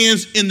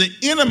 begins in the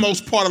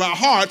innermost part of our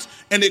hearts,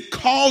 and it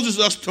causes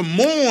us to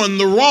mourn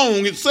the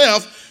wrong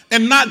itself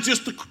and not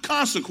just the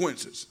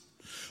consequences.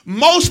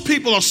 Most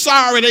people are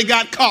sorry they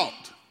got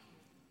caught.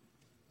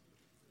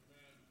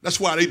 That's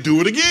why they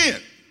do it again.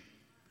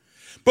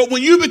 But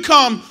when you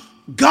become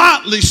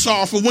godly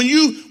sorrowful, when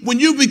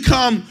you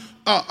become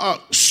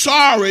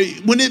sorry,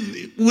 when it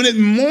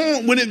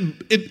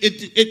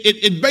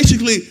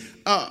basically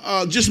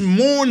just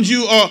mourns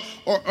you,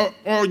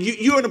 or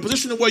you're in a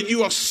position where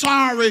you are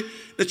sorry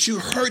that you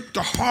hurt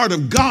the heart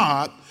of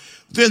God,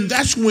 then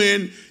that's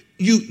when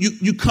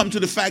you come to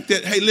the fact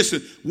that, hey,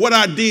 listen, what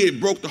I did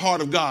broke the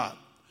heart of God,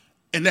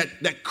 and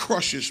that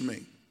crushes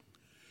me.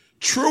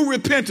 True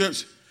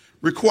repentance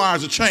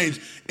requires a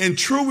change. In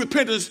true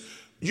repentance,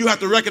 you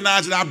have to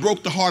recognize that I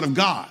broke the heart of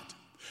God.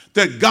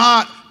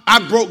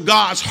 I broke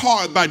God's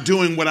heart by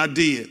doing what I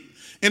did.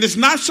 And it's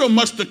not so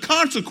much the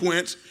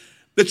consequence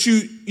that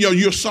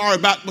you're sorry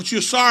about, but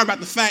you're sorry about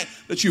the fact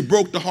that you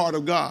broke the heart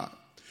of God.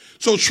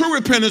 So true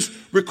repentance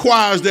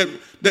requires that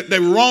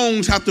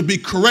wrongs have to be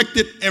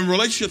corrected and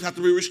relationships have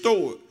to be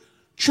restored.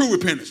 True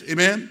repentance,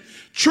 amen?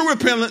 True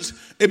repentance,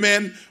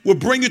 amen, will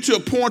bring you to a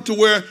point to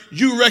where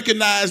you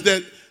recognize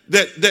that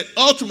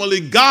ultimately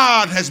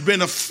God has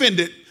been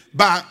offended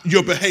by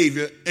your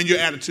behavior and your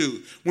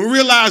attitude. When we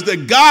realize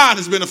that God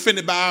has been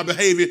offended by our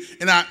behavior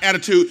and our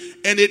attitude,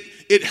 and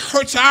it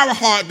hurts our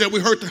heart that we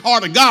hurt the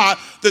heart of God,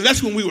 then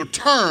that's when we will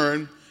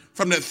turn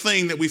from that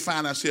thing that we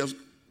find ourselves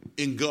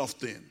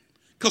engulfed in.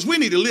 Because we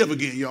need to live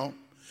again, y'all.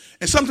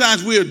 And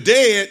sometimes we are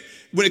dead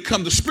when it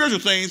comes to spiritual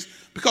things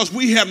because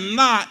we have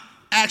not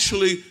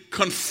actually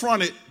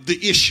confronted the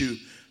issue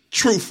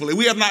truthfully.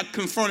 We have not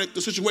confronted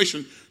the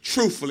situation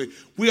truthfully.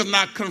 We have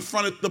not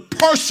confronted the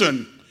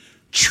person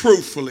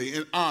truthfully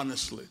and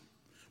honestly.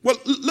 Well,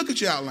 look at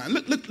your outline.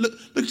 Look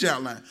at your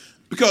outline.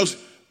 Because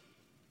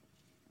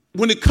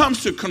when it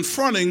comes to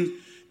confronting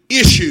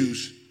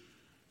issues,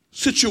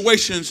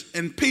 situations,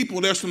 and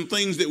people, there's some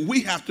things that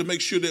we have to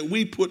make sure that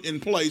we put in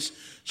place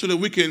so that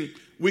we can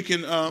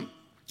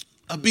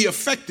be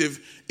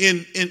effective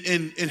in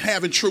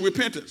having true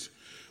repentance.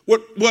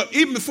 Well,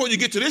 even before you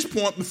get to this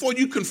point, before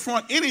you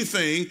confront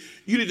anything,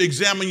 you need to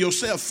examine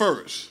yourself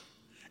first.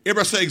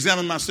 Everybody say,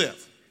 examine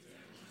myself.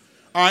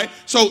 All right.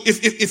 So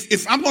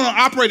if I'm going to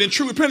operate in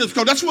true repentance,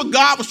 because that's what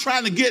God was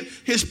trying to get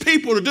his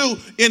people to do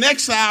in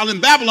exile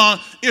in Babylon,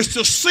 is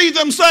to see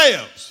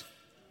themselves.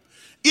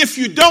 If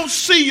you don't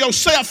see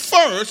yourself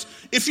first,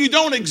 if you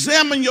don't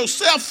examine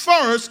yourself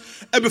first,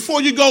 and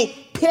before you go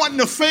pointing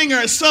the finger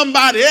at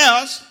somebody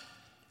else,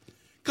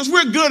 because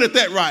we're good at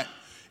that, right?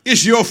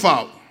 It's your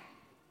fault.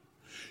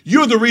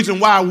 You're the reason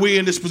why we're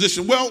in this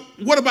position. Well,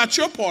 what about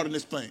your part in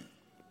this thing?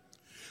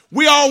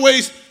 We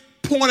always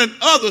point at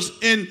others,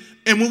 and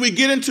when we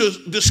get into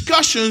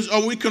discussions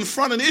or we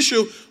confront an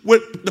issue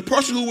with the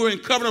person who we're in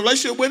covenant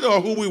relationship with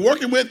or who we're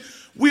working with,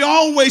 we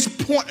always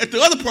point at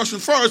the other person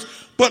first.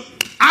 But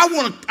I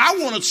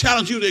want to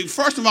challenge you to,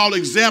 first of all,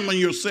 examine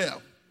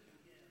yourself.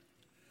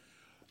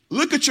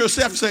 Look at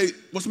yourself and say,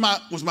 was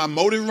my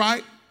motive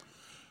right?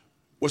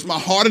 Was my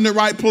heart in the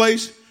right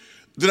place?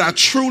 Did I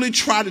truly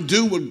try to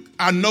do what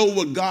I know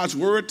what God's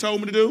word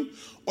told me to do?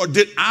 Or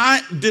did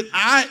I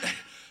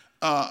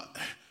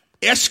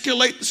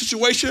escalate the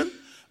situation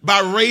by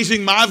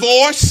raising my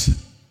voice?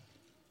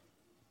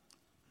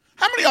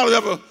 How many of y'all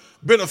have ever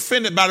been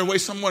offended by the way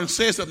someone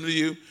said something to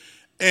you,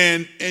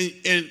 and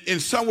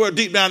somewhere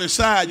deep down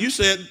inside you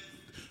said,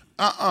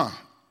 I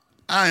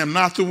am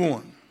not the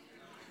one?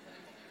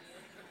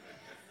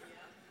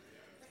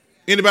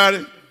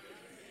 Anybody?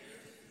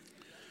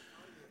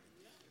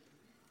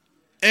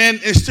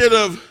 And instead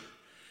of,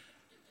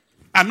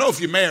 I know if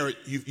you're married,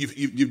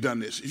 you've done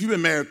this. If you've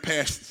been married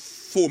past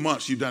 4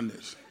 months, you've done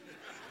this.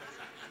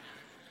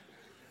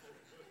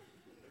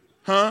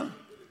 Huh?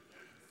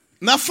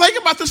 Now think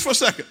about this for a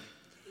second.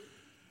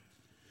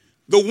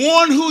 The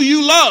one who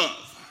you love,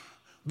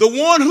 the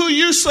one who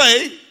you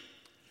say,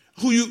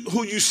 who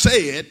you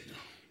said,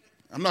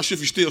 I'm not sure if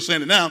you're still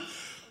saying it now,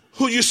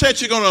 who you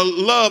said you're going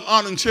to love,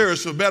 honor, and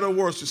cherish for better or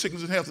worse, for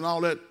sickness and health and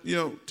all that,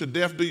 to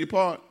death do your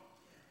part.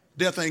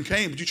 Death ain't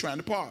came, but you're trying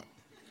to part.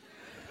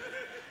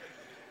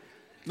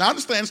 Now, I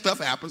understand stuff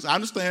happens. I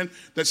understand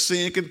that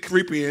sin can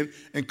creep in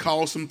and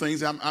cause some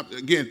things.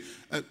 Again,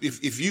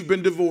 if you've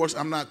been divorced,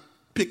 I'm not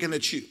picking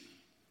at you.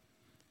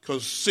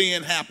 Because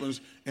sin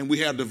happens, and we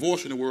have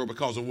divorce in the world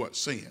because of what?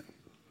 Sin.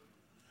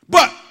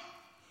 But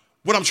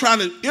what I'm trying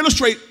to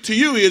illustrate to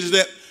you is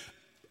that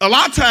a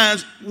lot of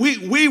times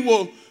we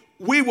will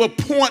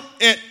point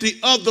at the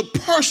other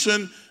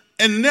person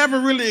and never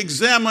really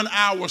examine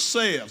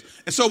ourselves.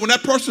 And so when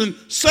that person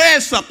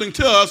says something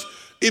to us,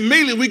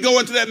 immediately we go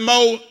into that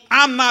mode,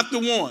 I'm not the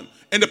one.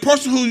 And the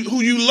person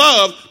who you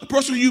love, the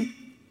person who you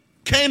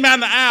came down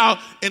the aisle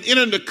and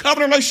entered into a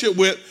covenant relationship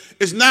with,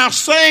 is now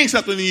saying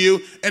something to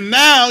you. And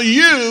now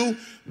you,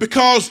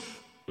 because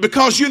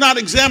you're not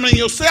examining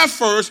yourself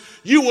first,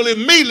 you will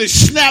immediately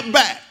snap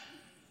back.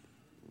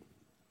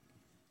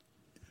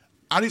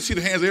 I need to see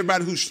the hands of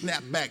everybody who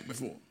snapped back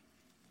before.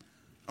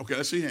 Okay,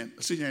 let's see your hand.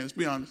 Let's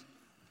be honest.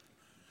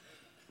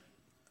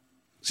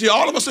 See,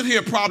 all of us in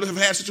here probably have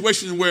had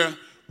situations where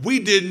we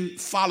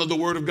didn't follow the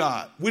word of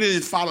God. We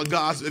didn't follow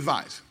God's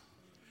advice.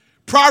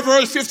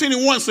 Proverbs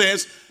 15:1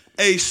 says,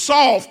 a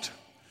soft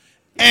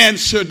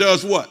answer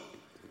does what?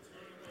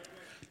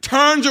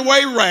 Turns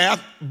away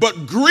wrath,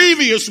 but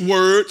grievous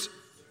words.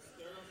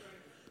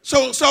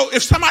 So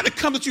if somebody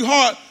comes at you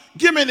hard,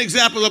 give me an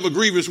example of a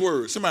grievous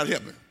word. Somebody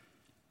help me.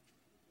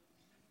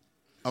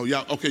 Oh,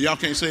 y'all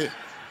can't say it?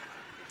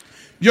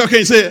 Y'all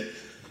can't say it?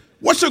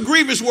 What's a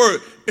grievous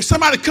word? If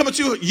somebody come at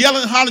you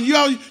yelling and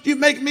hollering, you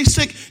make me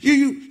sick.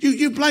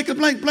 You blank, and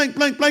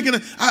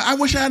I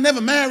wish I had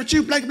never married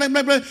you, blank, and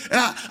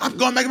I'm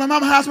going back to my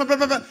mama's house, blah,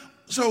 blah, blah.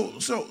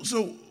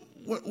 So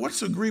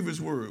what's a grievous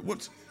word?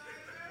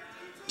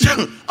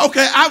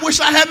 Okay, I wish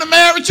I hadn't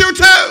married you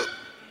too.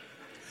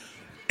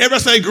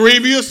 Everybody say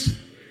grievous?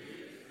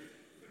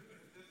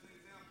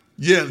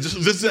 Yeah,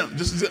 just them.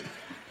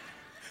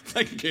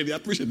 Thank you, Katie. I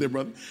appreciate that,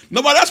 brother.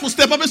 Nobody else will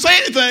step up and say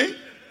anything.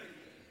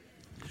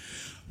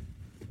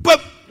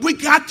 But we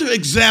got to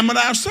examine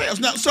ourselves.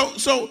 Now,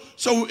 so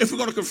if we're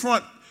going to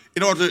confront,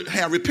 in order to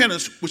have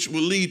repentance, which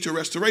will lead to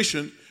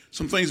restoration,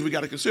 some things we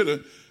got to consider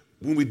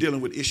when we're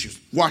dealing with issues.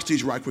 Watch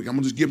these right quick. I'm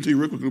going to just give them to you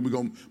real quick and we're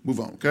going to move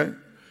on, okay?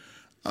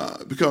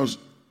 Because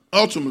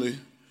ultimately,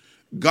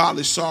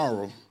 godly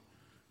sorrow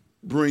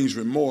brings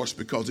remorse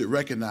because it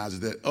recognizes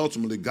that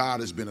ultimately God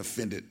has been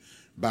offended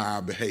by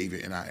our behavior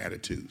and our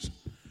attitudes.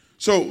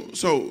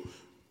 So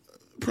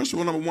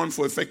principle number one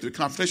for effective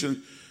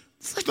confrontation,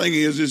 first thing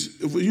is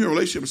if you're in a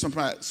relationship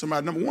with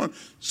somebody, number one,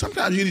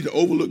 sometimes you need to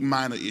overlook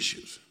minor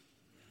issues.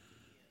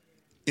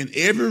 In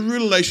every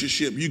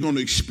relationship, you're going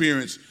to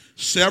experience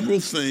several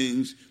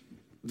things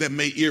that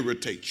may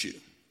irritate you.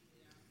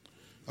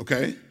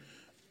 Okay?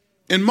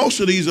 And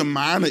most of these are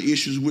minor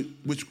issues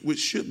which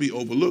should be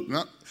overlooked.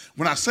 Now,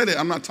 when I say that,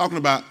 I'm not talking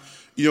about,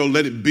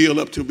 let it build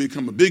up to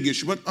become a big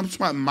issue, but I'm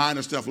talking about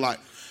minor stuff like,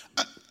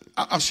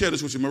 I'll share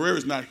this with you.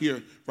 Maria's not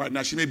here right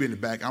now. She may be in the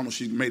back. I don't know if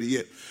she made it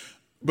yet.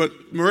 But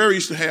Maria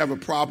used to have a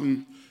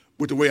problem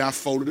with the way I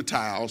folded the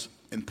towels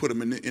and put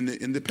them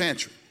in the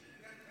pantry.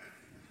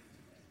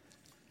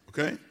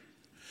 Okay?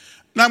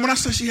 Now, when I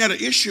say she had an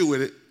issue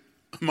with it,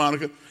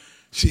 Monica,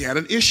 she had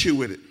an issue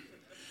with it.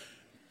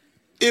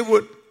 It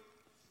would,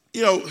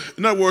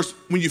 in other words,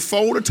 when you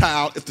fold a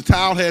towel, if the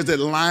towel has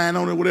that line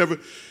on it or whatever,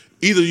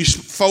 either you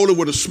fold it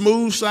with a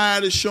smooth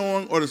side that's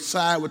showing or the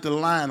side with the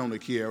line on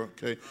it, Kiara,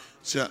 okay?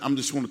 So I'm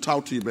just want to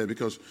talk to you, baby,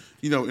 because,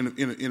 in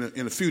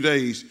a few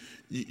days,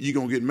 you're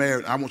going to get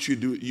married. I want you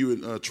to you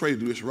and Trey to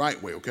do this right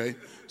way, okay?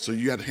 So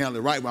you have to handle it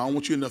right way. I don't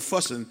want you in there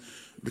fussing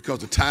because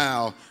the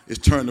towel is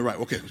turned the right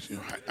way. Okay,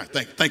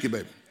 thank you,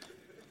 baby.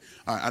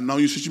 All right, I know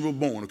you since you were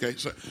born, okay?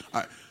 So, all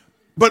right.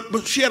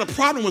 But she had a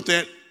problem with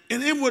that,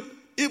 and it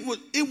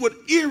would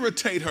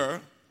irritate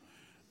her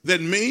that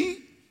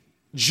me,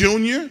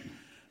 Junior,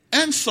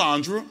 and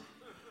Sandra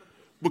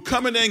would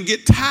come in there and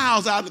get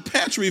towels out of the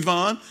pantry,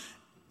 Yvonne,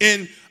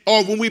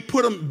 or when we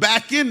put them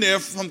back in there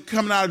from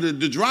coming out of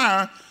the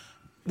dryer,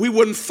 we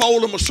wouldn't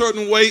fold them a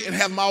certain way and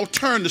have them all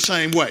turned the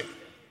same way.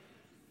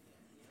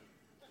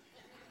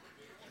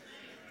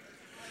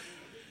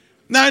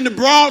 Now, in the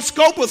broad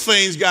scope of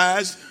things,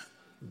 guys,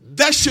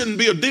 that shouldn't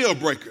be a deal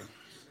breaker.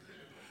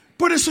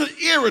 But it's an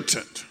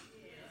irritant.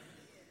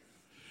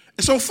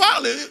 And so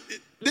finally,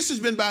 this has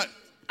been about,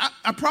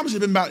 I promise it's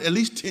been about at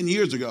least 10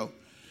 years ago.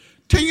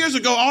 10 years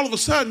ago, all of a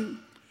sudden,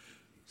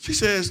 she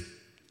says,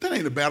 that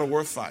ain't a battle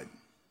worth fighting.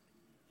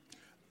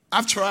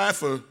 I've tried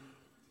for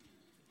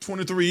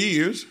 23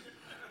 years,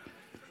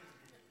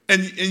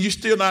 and you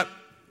still not,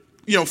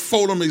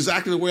 fold them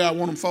exactly the way I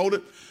want them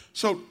folded.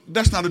 So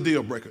that's not a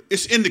deal breaker.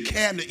 It's in the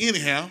cabinet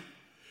anyhow.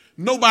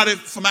 Nobody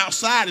from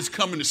outside is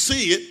coming to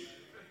see it.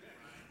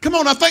 Come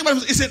on, now think about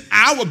it. It's in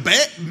our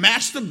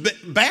master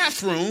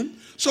bathroom,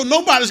 so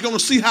nobody's going to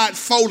see how it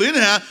folded in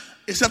there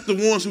except the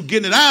ones who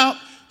getting it out.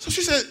 So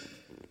she said,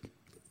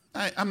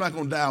 I'm not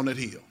going to die on that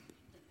hill.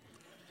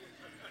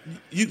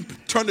 You can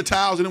turn the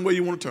towels any way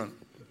you want to turn them.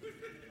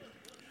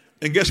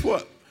 And guess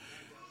what?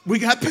 We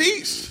got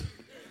peace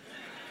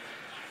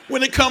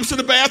when it comes to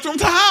the bathroom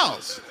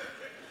towels.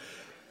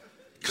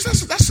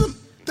 Because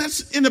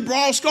that's in the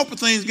broad scope of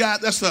things,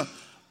 God, that's a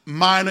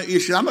minor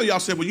issue. I know y'all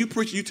said, well, you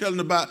preach, you telling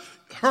about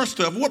her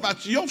stuff. What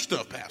about your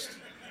stuff, Pastor?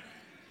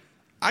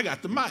 I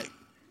got the mic.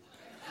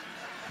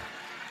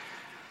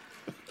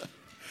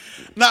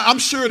 Now, I'm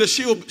sure that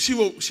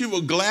she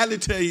will gladly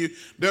tell you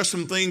there's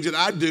some things that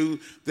I do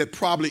that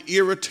probably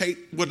irritate.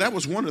 Well, that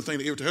was one of the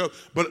things that irritated her.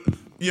 But,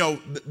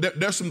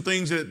 there's some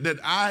things that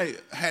I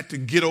had to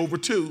get over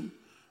too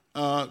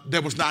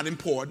that was not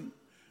important,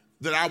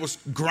 that I was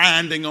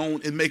grinding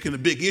on and making a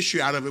big issue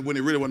out of it when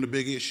it really wasn't a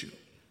big issue.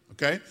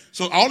 Okay?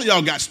 So all of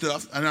y'all got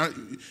stuff.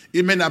 And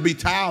it may not be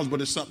towels,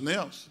 but it's something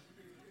else.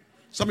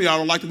 Some of y'all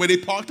don't like the way they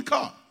park the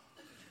car.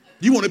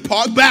 You want it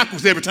parked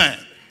backwards every time.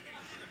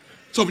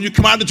 So when you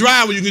come out the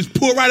driveway, you can just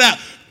pull right out.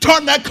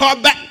 Turn that car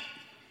back.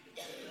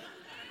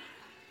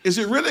 Is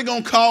it really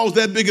going to cause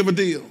that big of a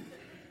deal?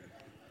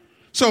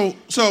 So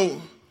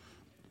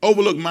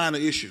overlook minor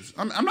issues.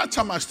 I'm not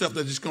talking about stuff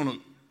that's just going to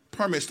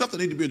permeate. Stuff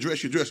that need to be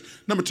addressed, you address.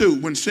 Number 2,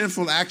 when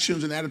sinful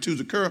actions and attitudes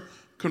occur,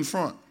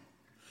 confront.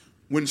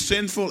 When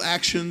sinful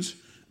actions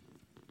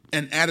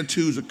and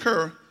attitudes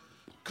occur,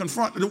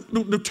 confront.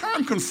 The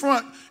term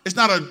confront is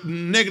not a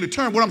negative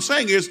term. What I'm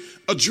saying is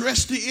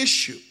address the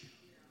issue.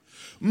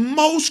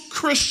 Most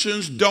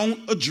Christians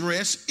don't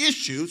address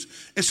issues,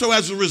 and so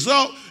as a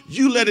result,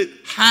 you let it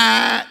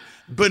hide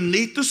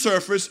beneath the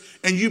surface,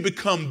 and you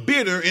become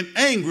bitter and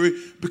angry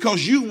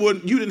because you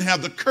didn't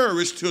have the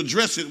courage to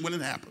address it when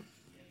it happened.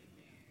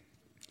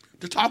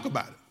 To talk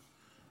about it.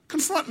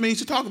 Confront means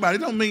to talk about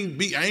it. It don't mean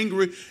be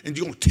angry and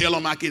you're going to tell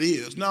them like it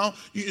is. No,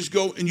 you just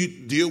go and you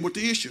deal with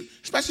the issue.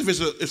 Especially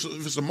if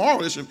it's a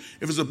moral issue,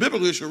 if it's a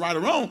biblical issue, right or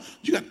wrong,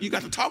 you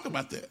got to talk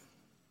about that.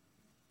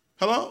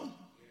 Hello?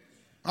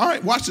 All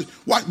right, watch this.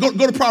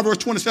 Go to Proverbs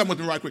 27 with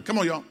me right quick. Come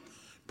on, y'all.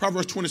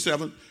 Proverbs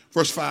 27,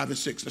 verse 5 and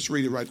 6. Let's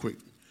read it right quick.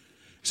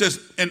 It says,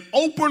 an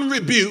open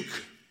rebuke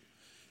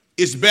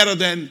is better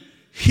than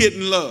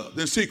hidden love,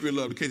 than secret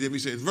love, the KJV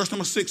says. Verse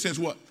number 6 says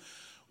what?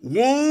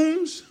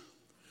 Wounds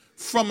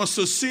from a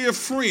sincere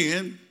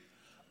friend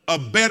are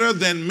better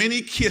than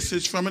many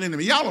kisses from an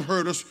enemy. Y'all have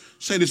heard us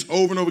say this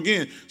over and over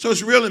again. So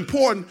it's real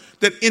important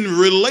that in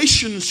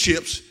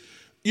relationships,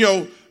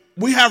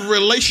 we have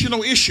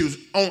relational issues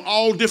on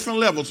all different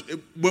levels,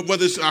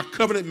 whether it's our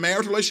covenant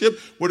marriage relationship,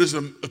 whether it's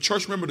a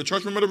church member to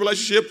church member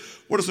relationship,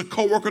 whether it's a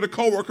coworker to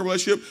coworker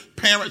relationship,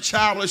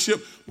 parent-child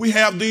relationship. We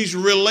have these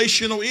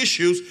relational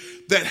issues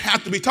that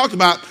have to be talked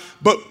about.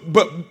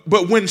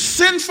 But when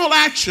sinful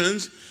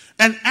actions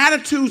and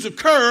attitudes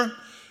occur,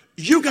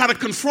 you got to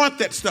confront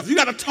that stuff. You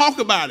got to talk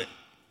about it.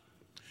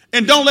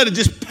 And don't let it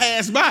just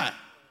pass by.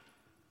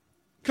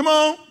 Come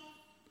on.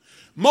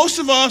 Most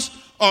of us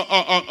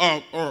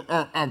are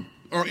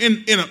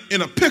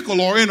in a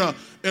pickle or in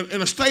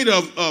a state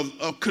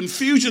of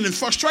confusion and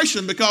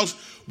frustration because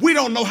we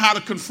don't know how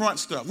to confront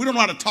stuff. We don't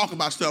know how to talk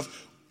about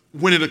stuff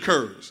when it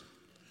occurs.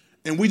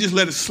 And we just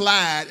let it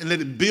slide and let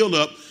it build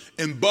up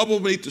and bubble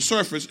beneath the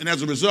surface. And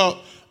as a result,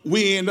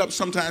 we end up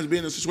sometimes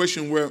being in a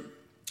situation where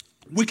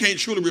we can't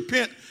truly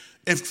repent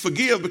and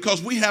forgive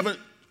because we haven't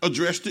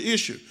addressed the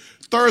issue.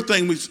 Third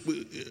thing we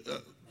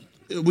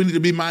need to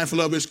be mindful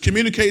of is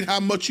communicate how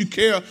much you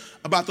care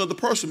about the other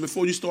person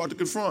before you start to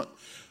confront.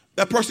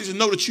 That person needs to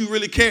know that you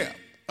really care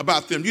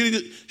about them. You need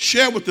to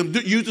share with them.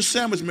 Use the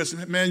sandwich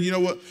message. Man, you know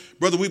what,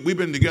 brother, we've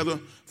been together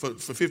for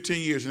 15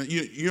 years, and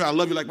I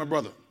love you like my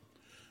brother.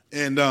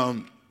 And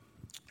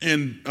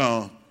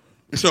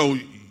so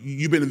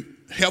you've been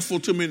helpful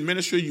to me in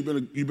ministry.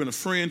 You've been a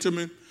friend to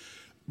me.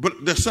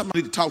 But there's something I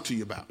need to talk to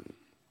you about.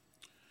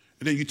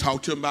 And then you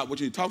talk to them about what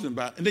you're talking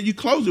about, and then you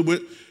close it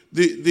with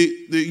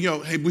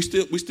hey, we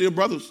still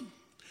brothers.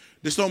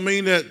 This don't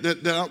mean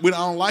that we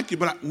don't like you,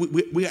 but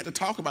we have to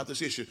talk about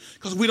this issue.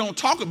 Because if we don't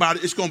talk about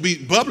it, it's going to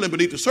be bubbling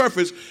beneath the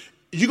surface.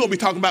 You're going to be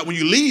talking about when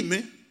you leave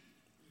me,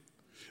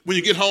 when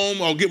you get home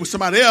or get with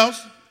somebody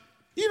else.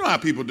 You know how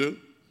people do.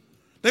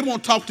 They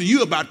won't talk to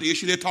you about the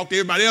issue. They'll talk to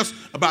everybody else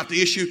about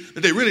the issue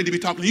that they really need to be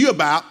talking to you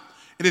about.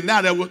 And then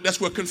now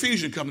that's where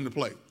confusion comes into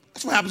play.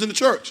 That's what happens in the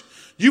church.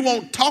 You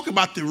won't talk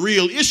about the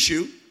real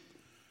issue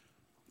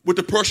with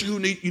the person you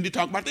need to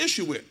talk about the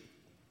issue with.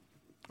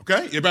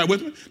 Okay? Everybody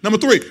with me? Number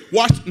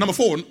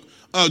 4,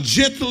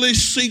 gently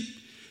seek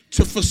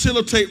to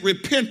facilitate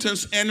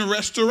repentance and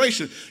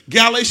restoration.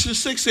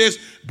 Galatians 6 says,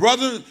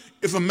 brother,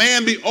 if a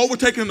man be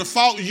overtaken in the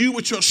fault, you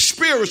with your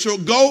spirit shall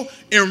go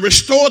and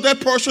restore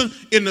that person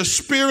in the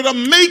spirit of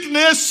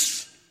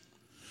meekness,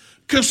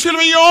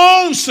 considering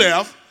your own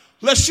self,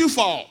 lest you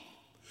fall.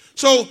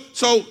 So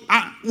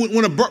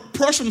when a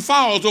person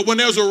falls or when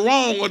there's a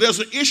wrong or there's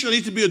an issue that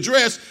needs to be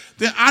addressed,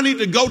 then I need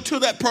to go to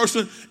that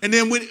person and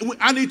then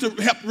I need to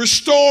help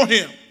restore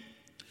him.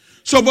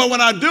 So, but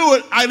when I do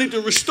it, I need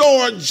to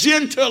restore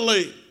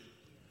gently.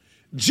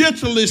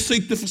 Gently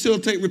seek to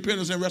facilitate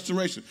repentance and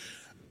restoration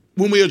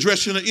when we're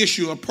addressing an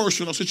issue, a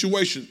person, or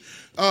situation.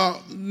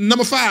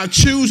 Number 5,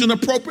 choose an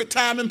appropriate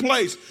time and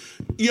place.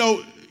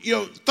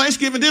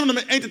 Thanksgiving dinner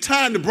ain't the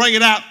time to bring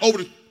it out over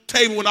the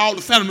table when all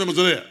the family members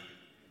are there.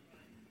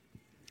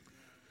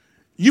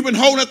 You've been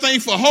holding that thing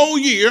for a whole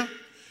year,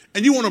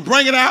 and you want to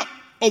bring it out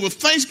over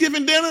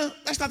Thanksgiving dinner?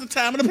 That's not the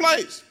time and the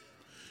place.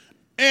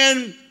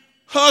 And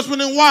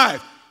husband and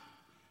wife,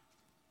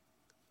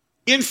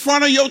 in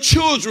front of your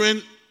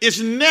children, it's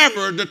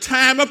never the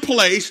time or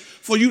place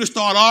for you to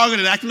start arguing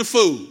and acting a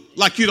fool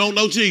like you don't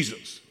know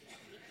Jesus.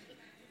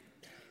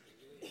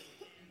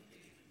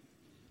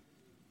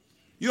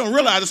 You don't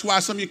realize that's why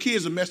some of your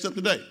kids are messed up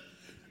today.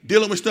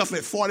 Dealing with stuff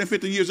at 40 and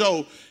 50 years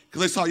old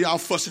because they saw y'all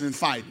fussing and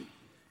fighting.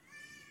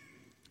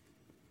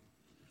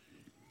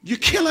 You're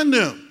killing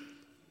them.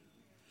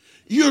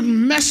 You're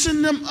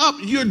messing them up.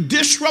 You're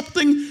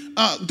disrupting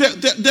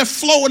their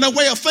flow and their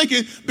way of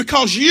thinking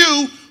because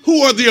you,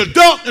 who are the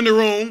adult in the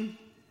room,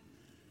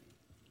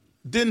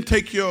 didn't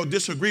take your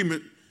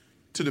disagreement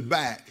to the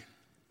back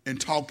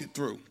and talk it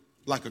through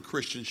like a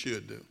Christian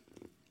should do.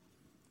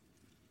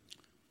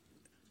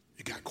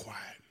 It got quiet.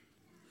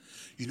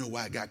 You know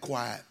why it got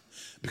quiet?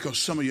 Because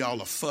some of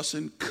y'all are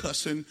fussing,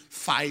 cussing,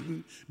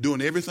 fighting,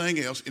 doing everything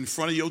else in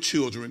front of your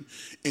children,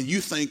 and you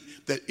think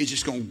that it's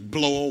just going to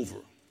blow over.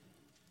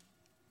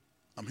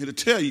 I'm here to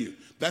tell you,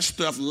 that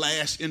stuff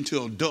lasts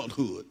into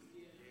adulthood,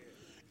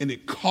 and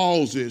it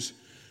causes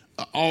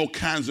all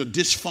kinds of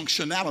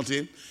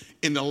dysfunctionality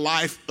in the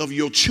life of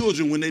your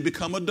children when they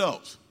become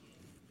adults.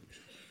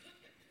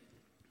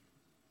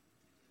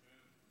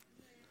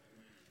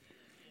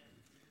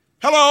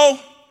 Hello?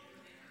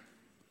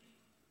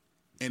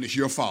 And it's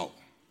your fault.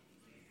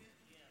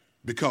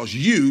 Because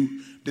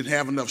you didn't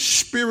have enough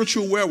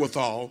spiritual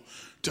wherewithal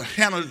to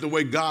handle it the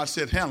way God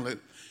said handle it.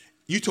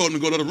 You told them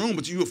to go to the room,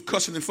 but you were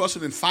cussing and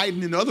fussing and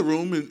fighting in the other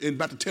room and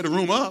about to tear the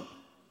room up.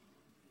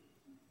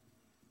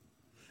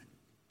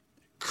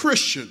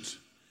 Christians,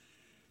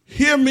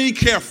 hear me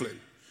carefully.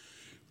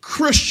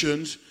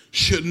 Christians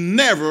should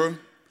never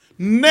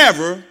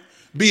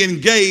be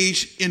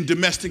engaged in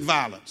domestic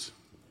violence.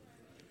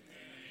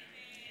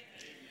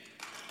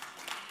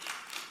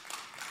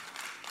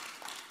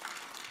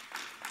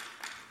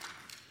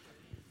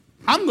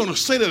 I'm going to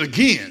say that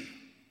again.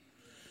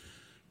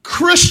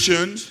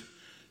 Christians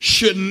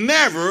should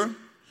never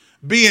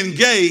be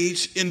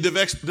engaged in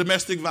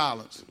domestic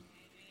violence.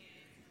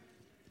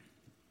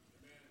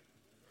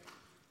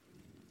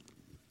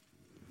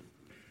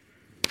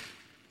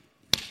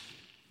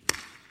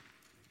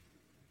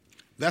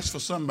 That's for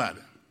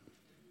somebody.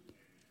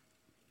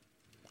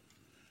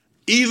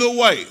 Either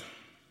way,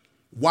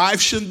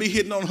 wife shouldn't be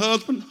hitting on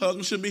husband,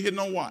 husband shouldn't be hitting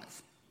on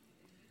wife.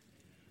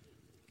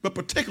 But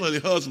particularly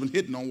husband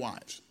hitting on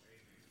wives.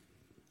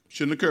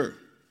 Shouldn't occur.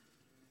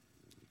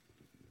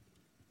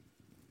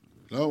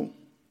 Hello?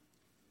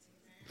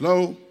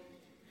 Hello?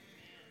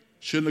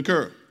 Shouldn't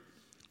occur.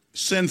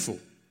 Sinful.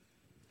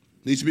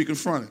 Needs to be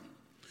confronted.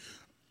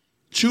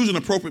 Choose an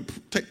appropriate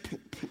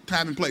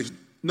time and place.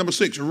 Number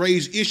 6,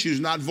 raise issues,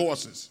 not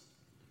voices.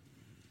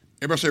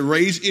 Everybody say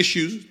raise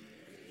issues,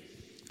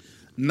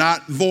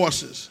 not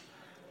voices.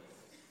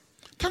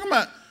 Talking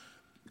about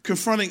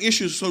confronting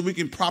issues so we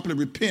can properly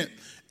repent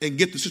and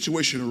get the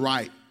situation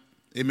right.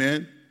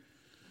 Amen.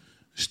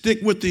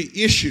 Stick with the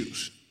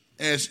issues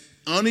as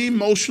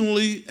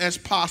unemotionally as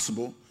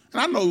possible.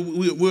 And I know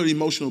we're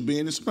emotional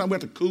beings. Sometimes we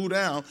have to cool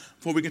down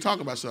before we can talk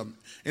about something.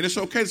 And it's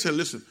okay to say,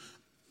 listen,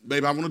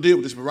 baby, I want to deal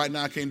with this, but right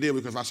now I can't deal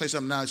with it because if I say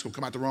something now, it's going to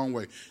come out the wrong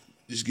way.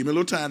 Just give me a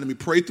little time. Let me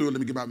pray through it. Let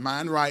me get my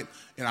mind right.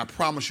 And I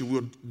promise you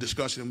we'll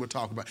discuss it and we'll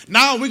talk about it.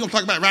 Now we're going to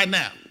talk about it right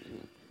now.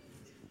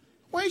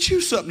 Why ain't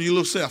you something, you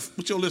little self?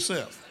 What's your little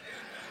self?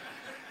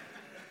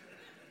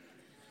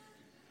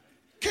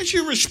 Can't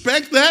you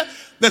respect that?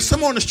 That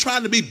someone is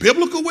trying to be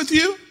biblical with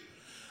you?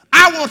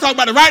 I want to talk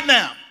about it right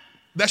now.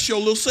 That's your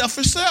little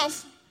selfish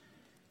self.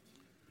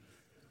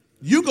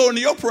 You go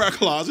into your prayer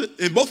closet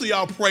and both of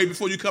y'all pray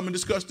before you come and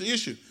discuss the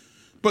issue.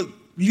 But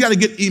you got to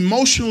get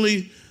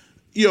emotionally,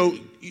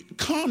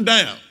 calm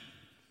down.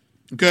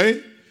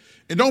 Okay?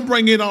 And don't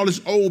bring in all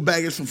this old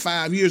baggage from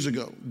 5 years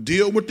ago.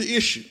 Deal with the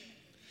issue.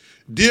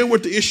 Deal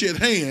with the issue at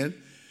hand.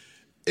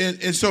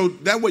 And so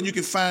that way you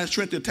can find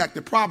strength to attack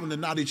the problem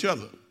and not each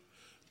other.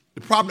 The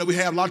problem that we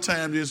have a lot of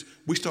times is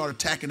we start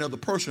attacking the other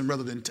person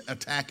rather than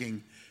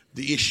attacking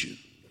the issue.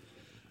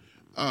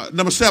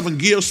 Number 7,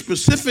 give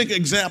specific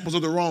examples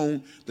of the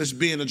wrong that's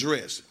being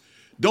addressed.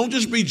 Don't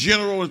just be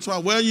general and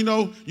talk, well,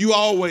 you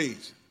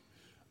always.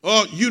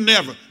 Or you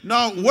never.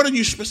 No, what are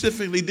you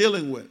specifically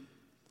dealing with?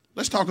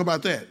 Let's talk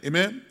about that.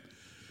 Amen?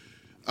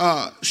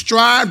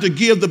 Strive to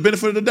give the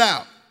benefit of the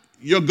doubt.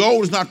 Your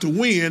goal is not to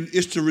win,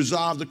 it's to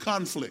resolve the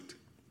conflict.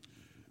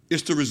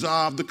 It's to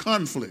resolve the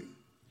conflict.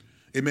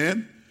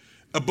 Amen?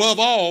 Above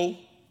all,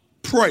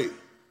 pray.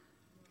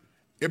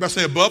 Everybody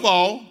say above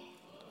all,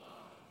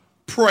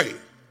 pray.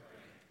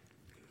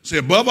 Say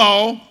above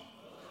all,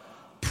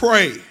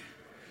 pray.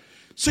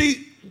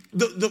 See,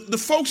 the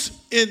folks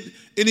in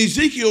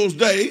Ezekiel's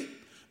day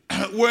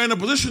were in a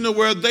position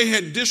where they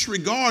had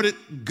disregarded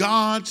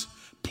God's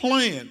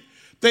plan.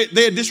 They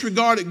had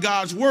disregarded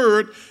God's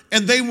word,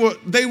 and they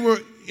were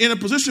in a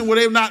position where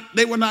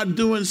they were not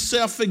doing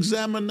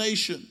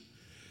self-examination.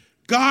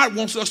 God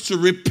wants us to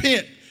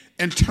repent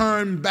and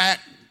turn back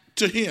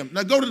to him.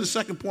 Now go to the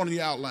second point of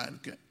your outline.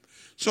 Okay?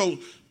 So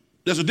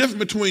there's a difference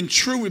between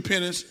true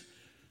repentance,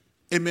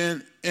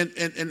 amen,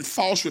 and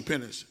false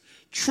repentance.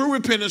 True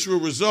repentance will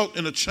result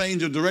in a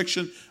change of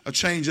direction, a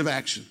change of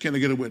action. Can I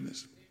get a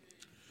witness?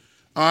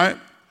 All right.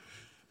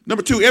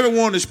 Number two,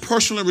 everyone is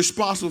personally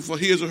responsible for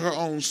his or her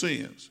own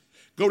sins.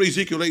 Go to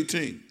Ezekiel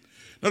 18. In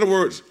other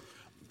words,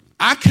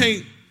 I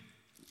can't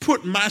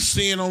put my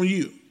sin on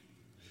you,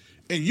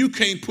 and you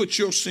can't put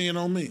your sin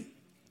on me.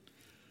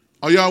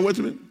 Are y'all with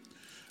me?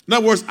 In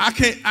other words, I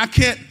can't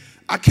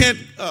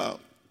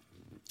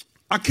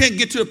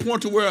get to the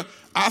point to where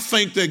I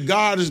think that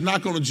God is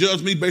not going to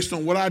judge me based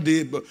on what I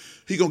did, but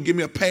he's going to give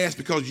me a pass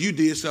because you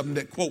did something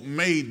that, quote,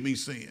 made me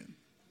sin.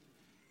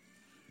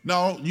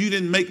 No, you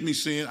didn't make me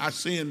sin. I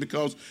sinned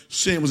because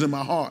sin was in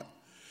my heart.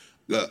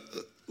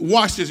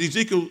 Watch this.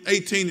 Ezekiel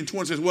 18 and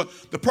 20 says, well,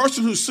 the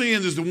person who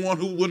sins is the one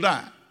who will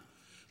die.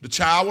 The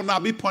child will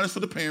not be punished for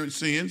the parent's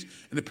sins,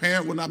 and the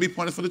parent will not be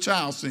punished for the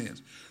child's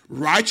sins.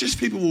 Righteous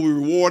people will be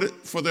rewarded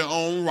for their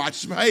own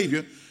righteous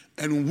behavior,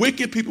 and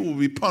wicked people will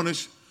be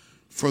punished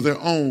for their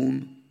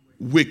own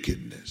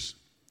wickedness.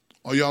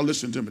 Are y'all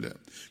listening to me there?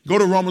 Go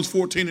to Romans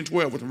 14 and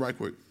 12 with me right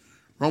quick.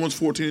 Romans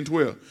 14 and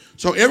 12.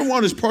 So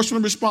everyone is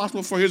personally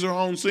responsible for his or her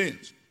own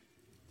sins.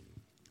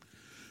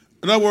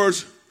 In other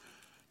words,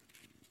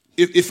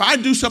 if I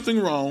do something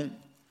wrong,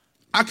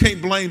 I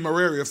can't blame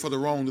Maria for the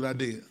wrong that I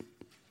did.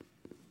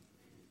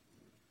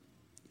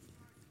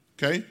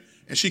 Okay?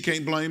 And she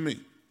can't blame me.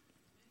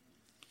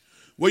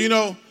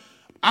 Well,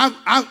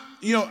 I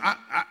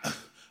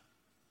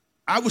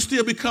would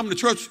still be coming to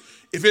church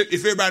if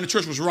everybody in the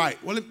church was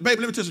right. Well,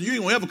 baby, let me tell you, you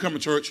ain't gonna ever come to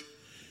church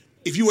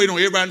if you wait on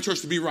everybody in the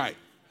church to be right.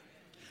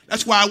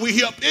 That's why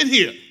we're up in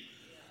here.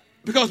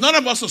 Because none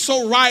of us are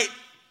so right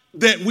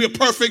that we're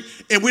perfect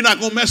and we're not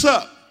going to mess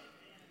up.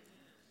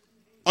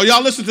 Oh,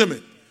 y'all listen to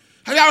me.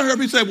 Have y'all heard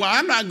me say, well,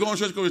 I'm not going to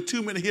church because there's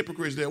too many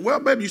hypocrites there. Well,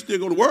 baby, you still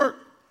go to work.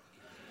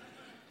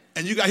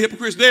 And you got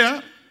hypocrites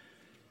there.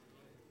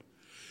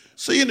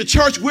 See, in the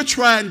church, we're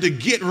trying to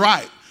get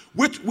right.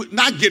 We're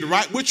not get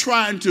right. We're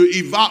trying to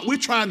evolve. We're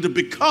trying to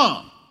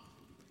become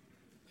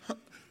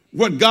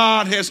what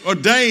God has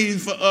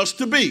ordained for us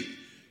to be.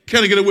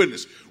 Can I get a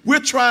witness? We're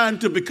trying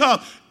to become.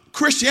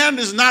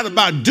 Christianity is not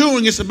about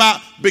doing, it's about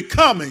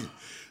becoming.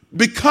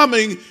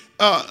 Becoming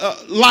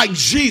like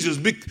Jesus,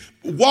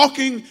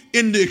 walking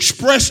in the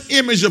express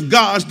image of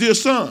God's dear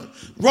son.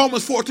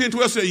 Romans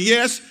 14:12 says,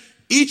 yes,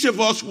 each of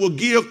us will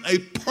give a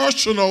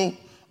personal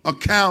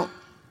account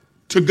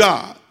to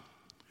God.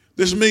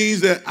 This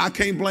means that I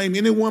can't blame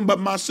anyone but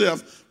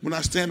myself when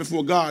I stand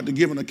before God to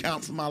give an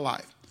account for my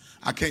life.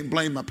 I can't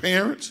blame my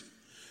parents.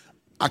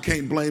 I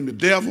can't blame the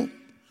devil.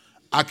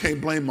 I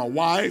can't blame my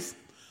wife.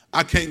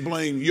 I can't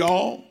blame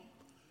y'all.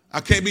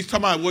 I can't be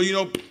talking about,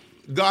 well,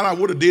 God, I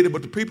would have did it,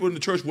 but the people in the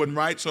church wasn't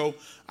right, so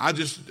I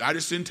just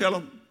didn't tell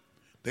them.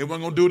 They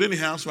weren't going to do it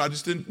anyhow, so I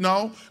just didn't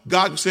know.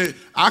 God said,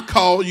 I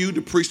call you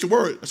to preach the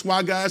word. That's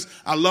why, guys,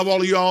 I love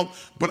all of y'all,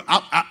 but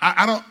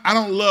I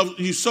don't love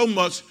you so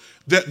much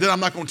that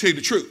I'm not going to tell you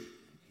the truth.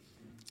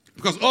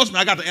 Because ultimately,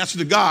 I got to answer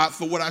to God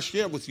for what I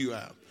share with you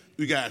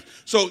guys.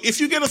 So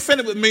if you get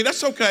offended with me,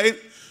 that's okay.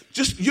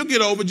 You'll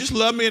get over it. Just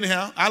love me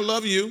anyhow. I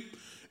love you.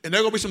 And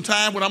there's going to be some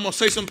time when I'm going to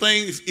say some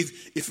things,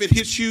 if it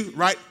hits you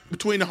right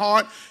between the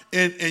heart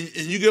and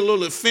you get a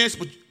little offense,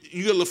 but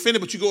you get a little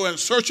offended, but you go and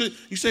search it.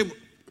 You say,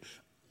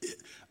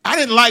 I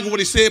didn't like what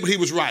he said, but he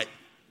was right.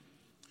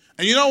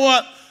 And you know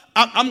what?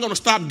 I'm going to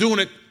stop doing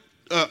it.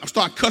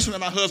 Start cussing at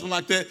my husband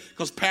like that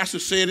because pastor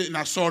said it and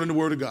I saw it in the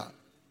word of God.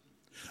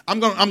 I'm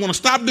going to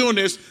stop doing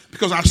this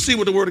because I see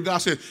what the word of God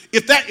says.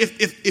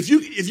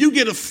 If you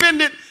get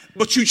offended,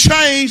 but you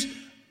change,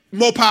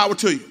 more power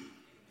to you.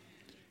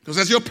 Because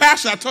as your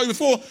pastor, I told you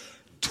before,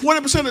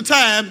 20% of the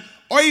time,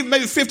 or even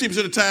maybe 50% of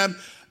the time,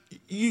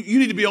 you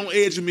need to be on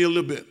edge with me a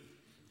little bit.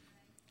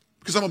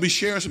 Because I'm going to be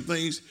sharing some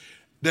things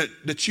that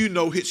hits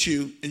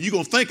you, and you're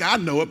going to think I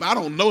know it, but I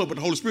don't know it, but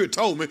the Holy Spirit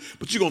told me,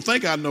 but you're going to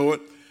think I know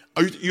it,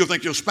 or you're going to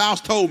think your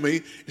spouse told me,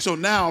 and so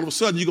now all of a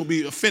sudden you're going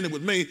to be offended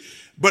with me.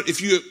 But if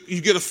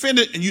you get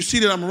offended and you see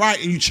that I'm right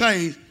and you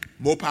change,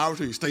 more power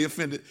to you. Stay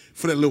offended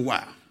for that little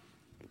while.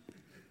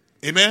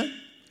 Amen?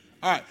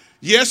 All right.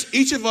 Yes,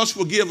 each of us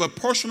will give a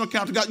personal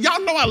account to God. Y'all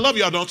know I love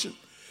y'all, don't you?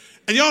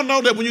 And y'all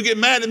know that when you get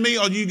mad at me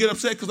or you get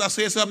upset because I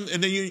said something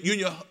and then you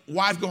and your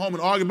wife go home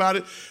and argue about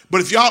it.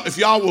 But if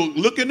y'all will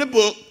look in the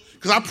book,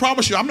 because I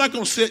promise you, I'm not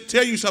going to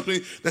tell you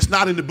something that's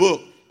not in the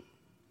book.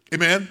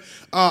 Amen?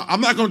 I'm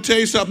not going to tell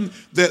you something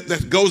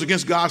that goes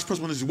against God's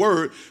principle and his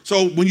word.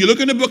 So when you look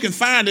in the book and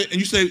find it and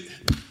you say,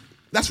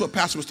 that's what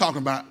pastor was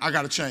talking about, I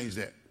got to change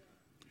that.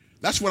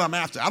 That's what I'm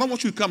after. I don't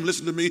want you to come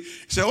listen to me and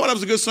say, oh, that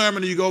was a good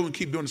sermon, and you go and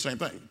keep doing the same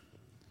thing.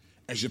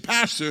 As your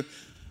pastor,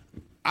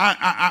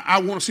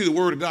 I want to see the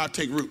word of God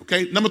take root.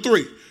 Okay. Number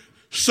 3,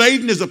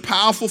 Satan is a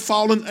powerful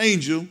fallen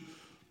angel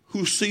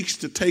who seeks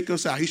to take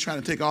us out. He's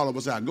trying to take all of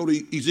us out. Go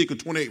to Ezekiel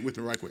 28 with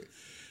me right quick.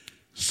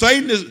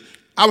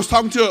 I was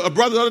talking to a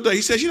brother the other day.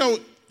 He says,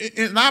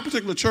 in our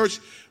particular church,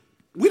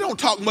 we don't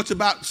talk much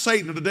about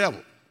Satan or the devil.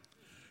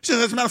 He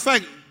says, as a matter of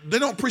fact, they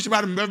don't preach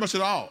about him very much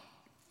at all.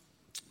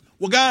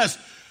 Well, guys,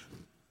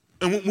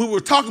 and when we were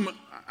talking,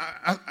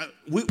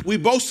 we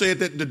both said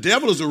that the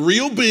devil is a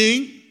real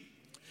being.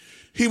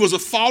 He was a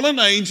fallen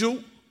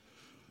angel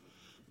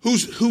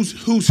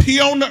who's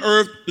here on the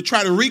earth to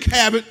try to wreak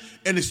havoc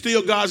and to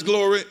steal God's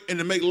glory and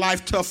to make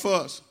life tough for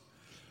us.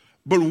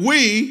 But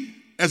we,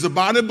 as a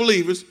body of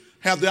believers,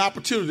 have the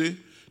opportunity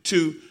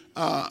to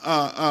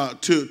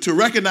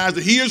recognize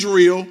that he is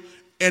real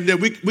and that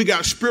we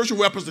got spiritual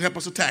weapons to help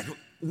us attack him.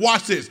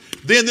 Watch this.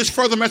 Then this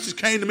further message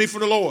came to me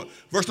from the Lord.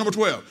 Verse number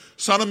 12.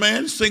 Son of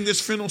man, sing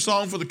this funeral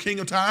song for the king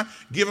of Tyre.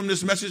 Give him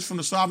this message from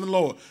the sovereign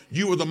Lord.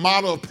 You were the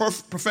model of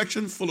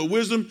perfection, full of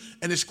wisdom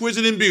and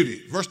exquisite in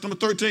beauty. Verse number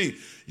 13.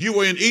 You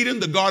were in Eden,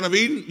 the Garden of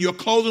Eden. Your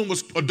clothing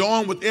was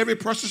adorned with every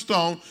precious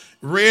stone,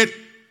 red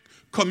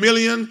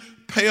carnelian,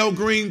 pale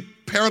green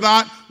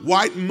peridot,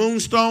 white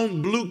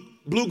moonstone,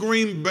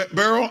 blue-green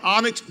beryl,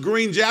 onyx,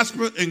 green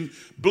jasper, and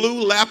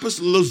blue lapis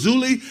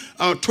lazuli,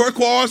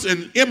 turquoise,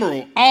 and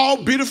emerald,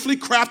 all beautifully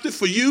crafted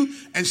for you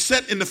and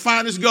set in the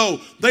finest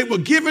gold. They were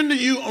given to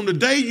you on the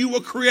day you were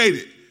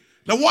created.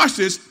 Now watch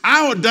this.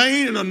 I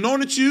ordained and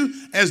anointed you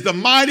as the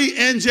mighty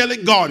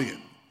angelic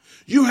guardian.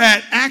 You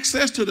had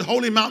access to the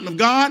holy mountain of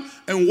God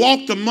and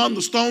walked among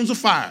the stones of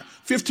fire.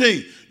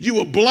 15, you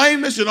were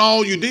blameless in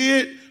all you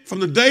did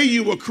from the day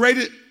you were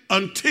created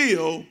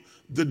until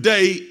the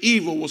day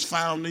evil was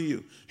found in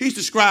you. He's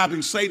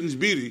describing Satan's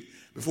beauty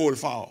before the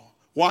fall.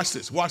 Watch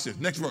this.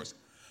 Next verse.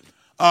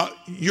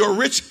 Your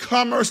rich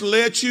commerce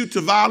led you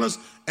to violence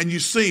and you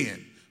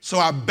sinned. So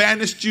I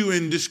banished you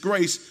in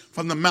disgrace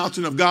from the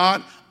mountain of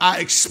God. I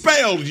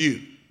expelled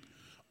you,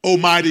 O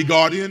mighty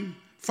guardian,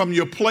 from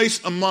your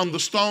place among the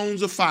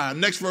stones of fire.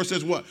 Next verse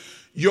says what?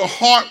 Your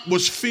heart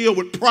was filled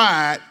with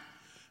pride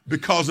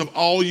because of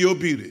all your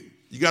beauty.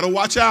 You got to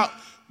watch out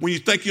when you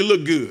think you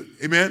look good.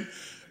 Amen.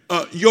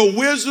 Your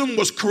wisdom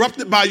was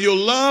corrupted by your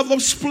love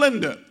of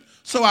splendor.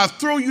 So I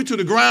threw you to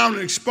the ground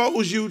and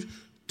exposed you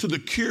to the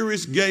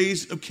curious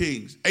gaze of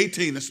kings.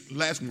 18, that's the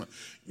last one.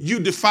 You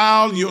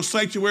defiled your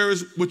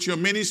sanctuaries with your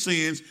many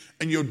sins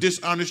and your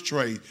dishonest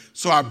trade.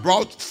 So I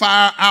brought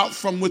fire out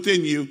from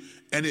within you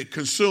and it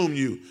consumed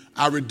you.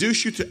 I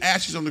reduced you to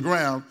ashes on the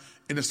ground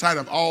in the sight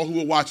of all who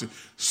were watching.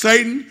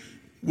 Satan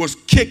was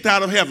kicked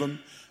out of heaven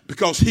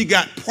because he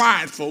got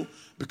prideful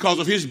because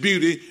of his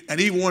beauty, and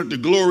he wanted the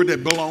glory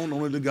that belonged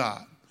only to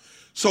God.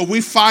 So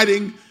we're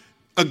fighting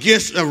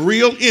against a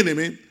real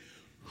enemy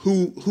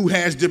who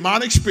has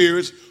demonic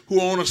spirits who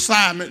are on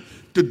assignment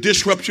to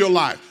disrupt your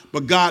life.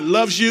 But God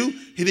loves you,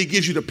 and he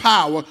gives you the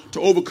power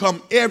to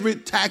overcome every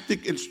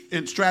tactic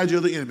and strategy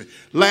of the enemy.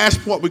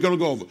 Last point we're going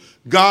to go over.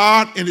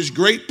 God, in his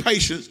great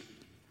patience,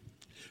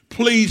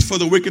 pleads for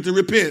the wicked to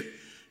repent.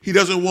 He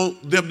doesn't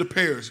want them to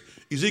perish.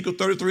 Ezekiel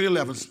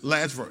 33:11,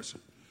 last verse.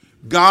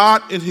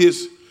 God, in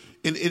his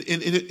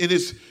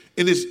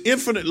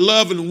infinite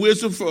love and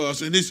wisdom for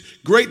us, in his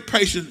great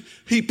patience,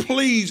 he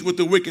pleads with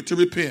the wicked to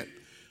repent.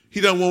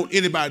 He doesn't want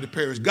anybody to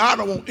perish. God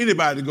don't want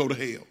anybody to go to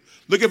hell.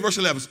 Look at verse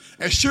 11.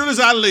 As surely as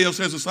I live,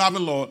 says the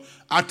sovereign Lord,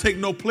 I take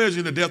no pleasure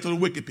in the death of the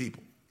wicked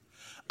people.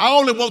 I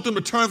only want them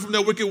to turn from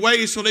their wicked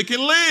ways so they can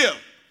live.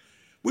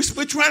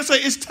 We're trying to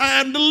say it's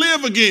time to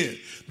live again.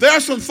 There are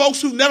some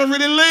folks who never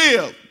really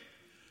lived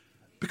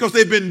because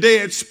they've been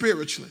dead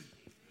spiritually.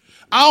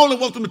 I only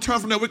want them to turn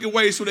from their wicked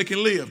ways so they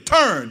can live.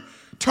 Turn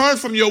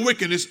from your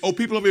wickedness, O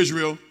people of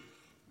Israel.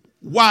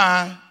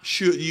 Why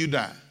should you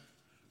die?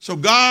 So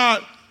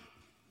God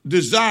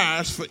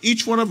desires for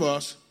each one of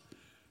us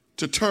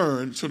to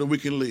turn so that we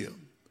can live.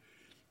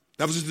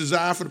 That was his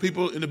desire for the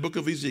people in the book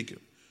of Ezekiel.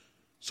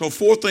 So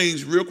 4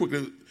 things real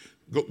quickly.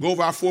 Go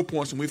over our 4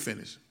 points and we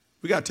finish.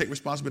 We got to take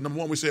responsibility. Number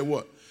 1, we said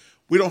what?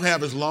 We don't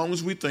have as long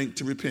as we think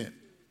to repent.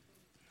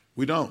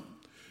 We don't.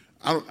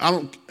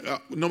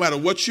 No matter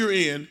what you're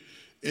in,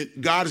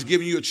 God is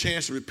giving you a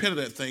chance to repent of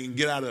that thing and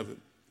get out of it.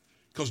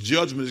 Because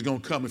judgment is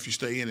going to come if you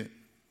stay in it.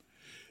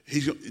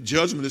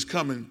 Judgment is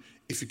coming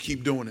if you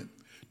keep doing it.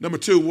 Number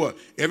 2, what?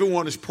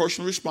 Everyone is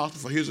personally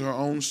responsible for his or her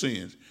own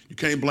sins. You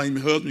can't blame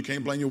your husband. You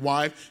can't blame your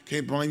wife. You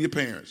can't blame your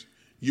parents.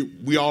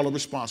 We all are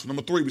responsible.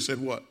 Number 3, we said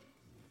what?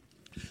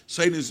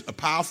 Satan is a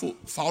powerful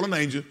fallen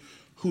angel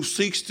who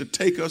seeks to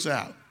take us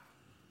out.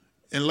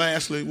 And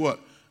lastly, what?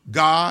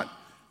 God,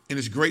 in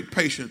his great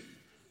patience,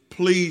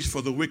 pleads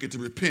for the wicked to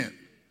repent.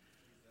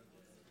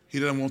 He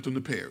doesn't want them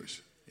to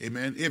perish.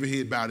 Amen. Every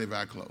head bowed, every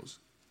eye closed.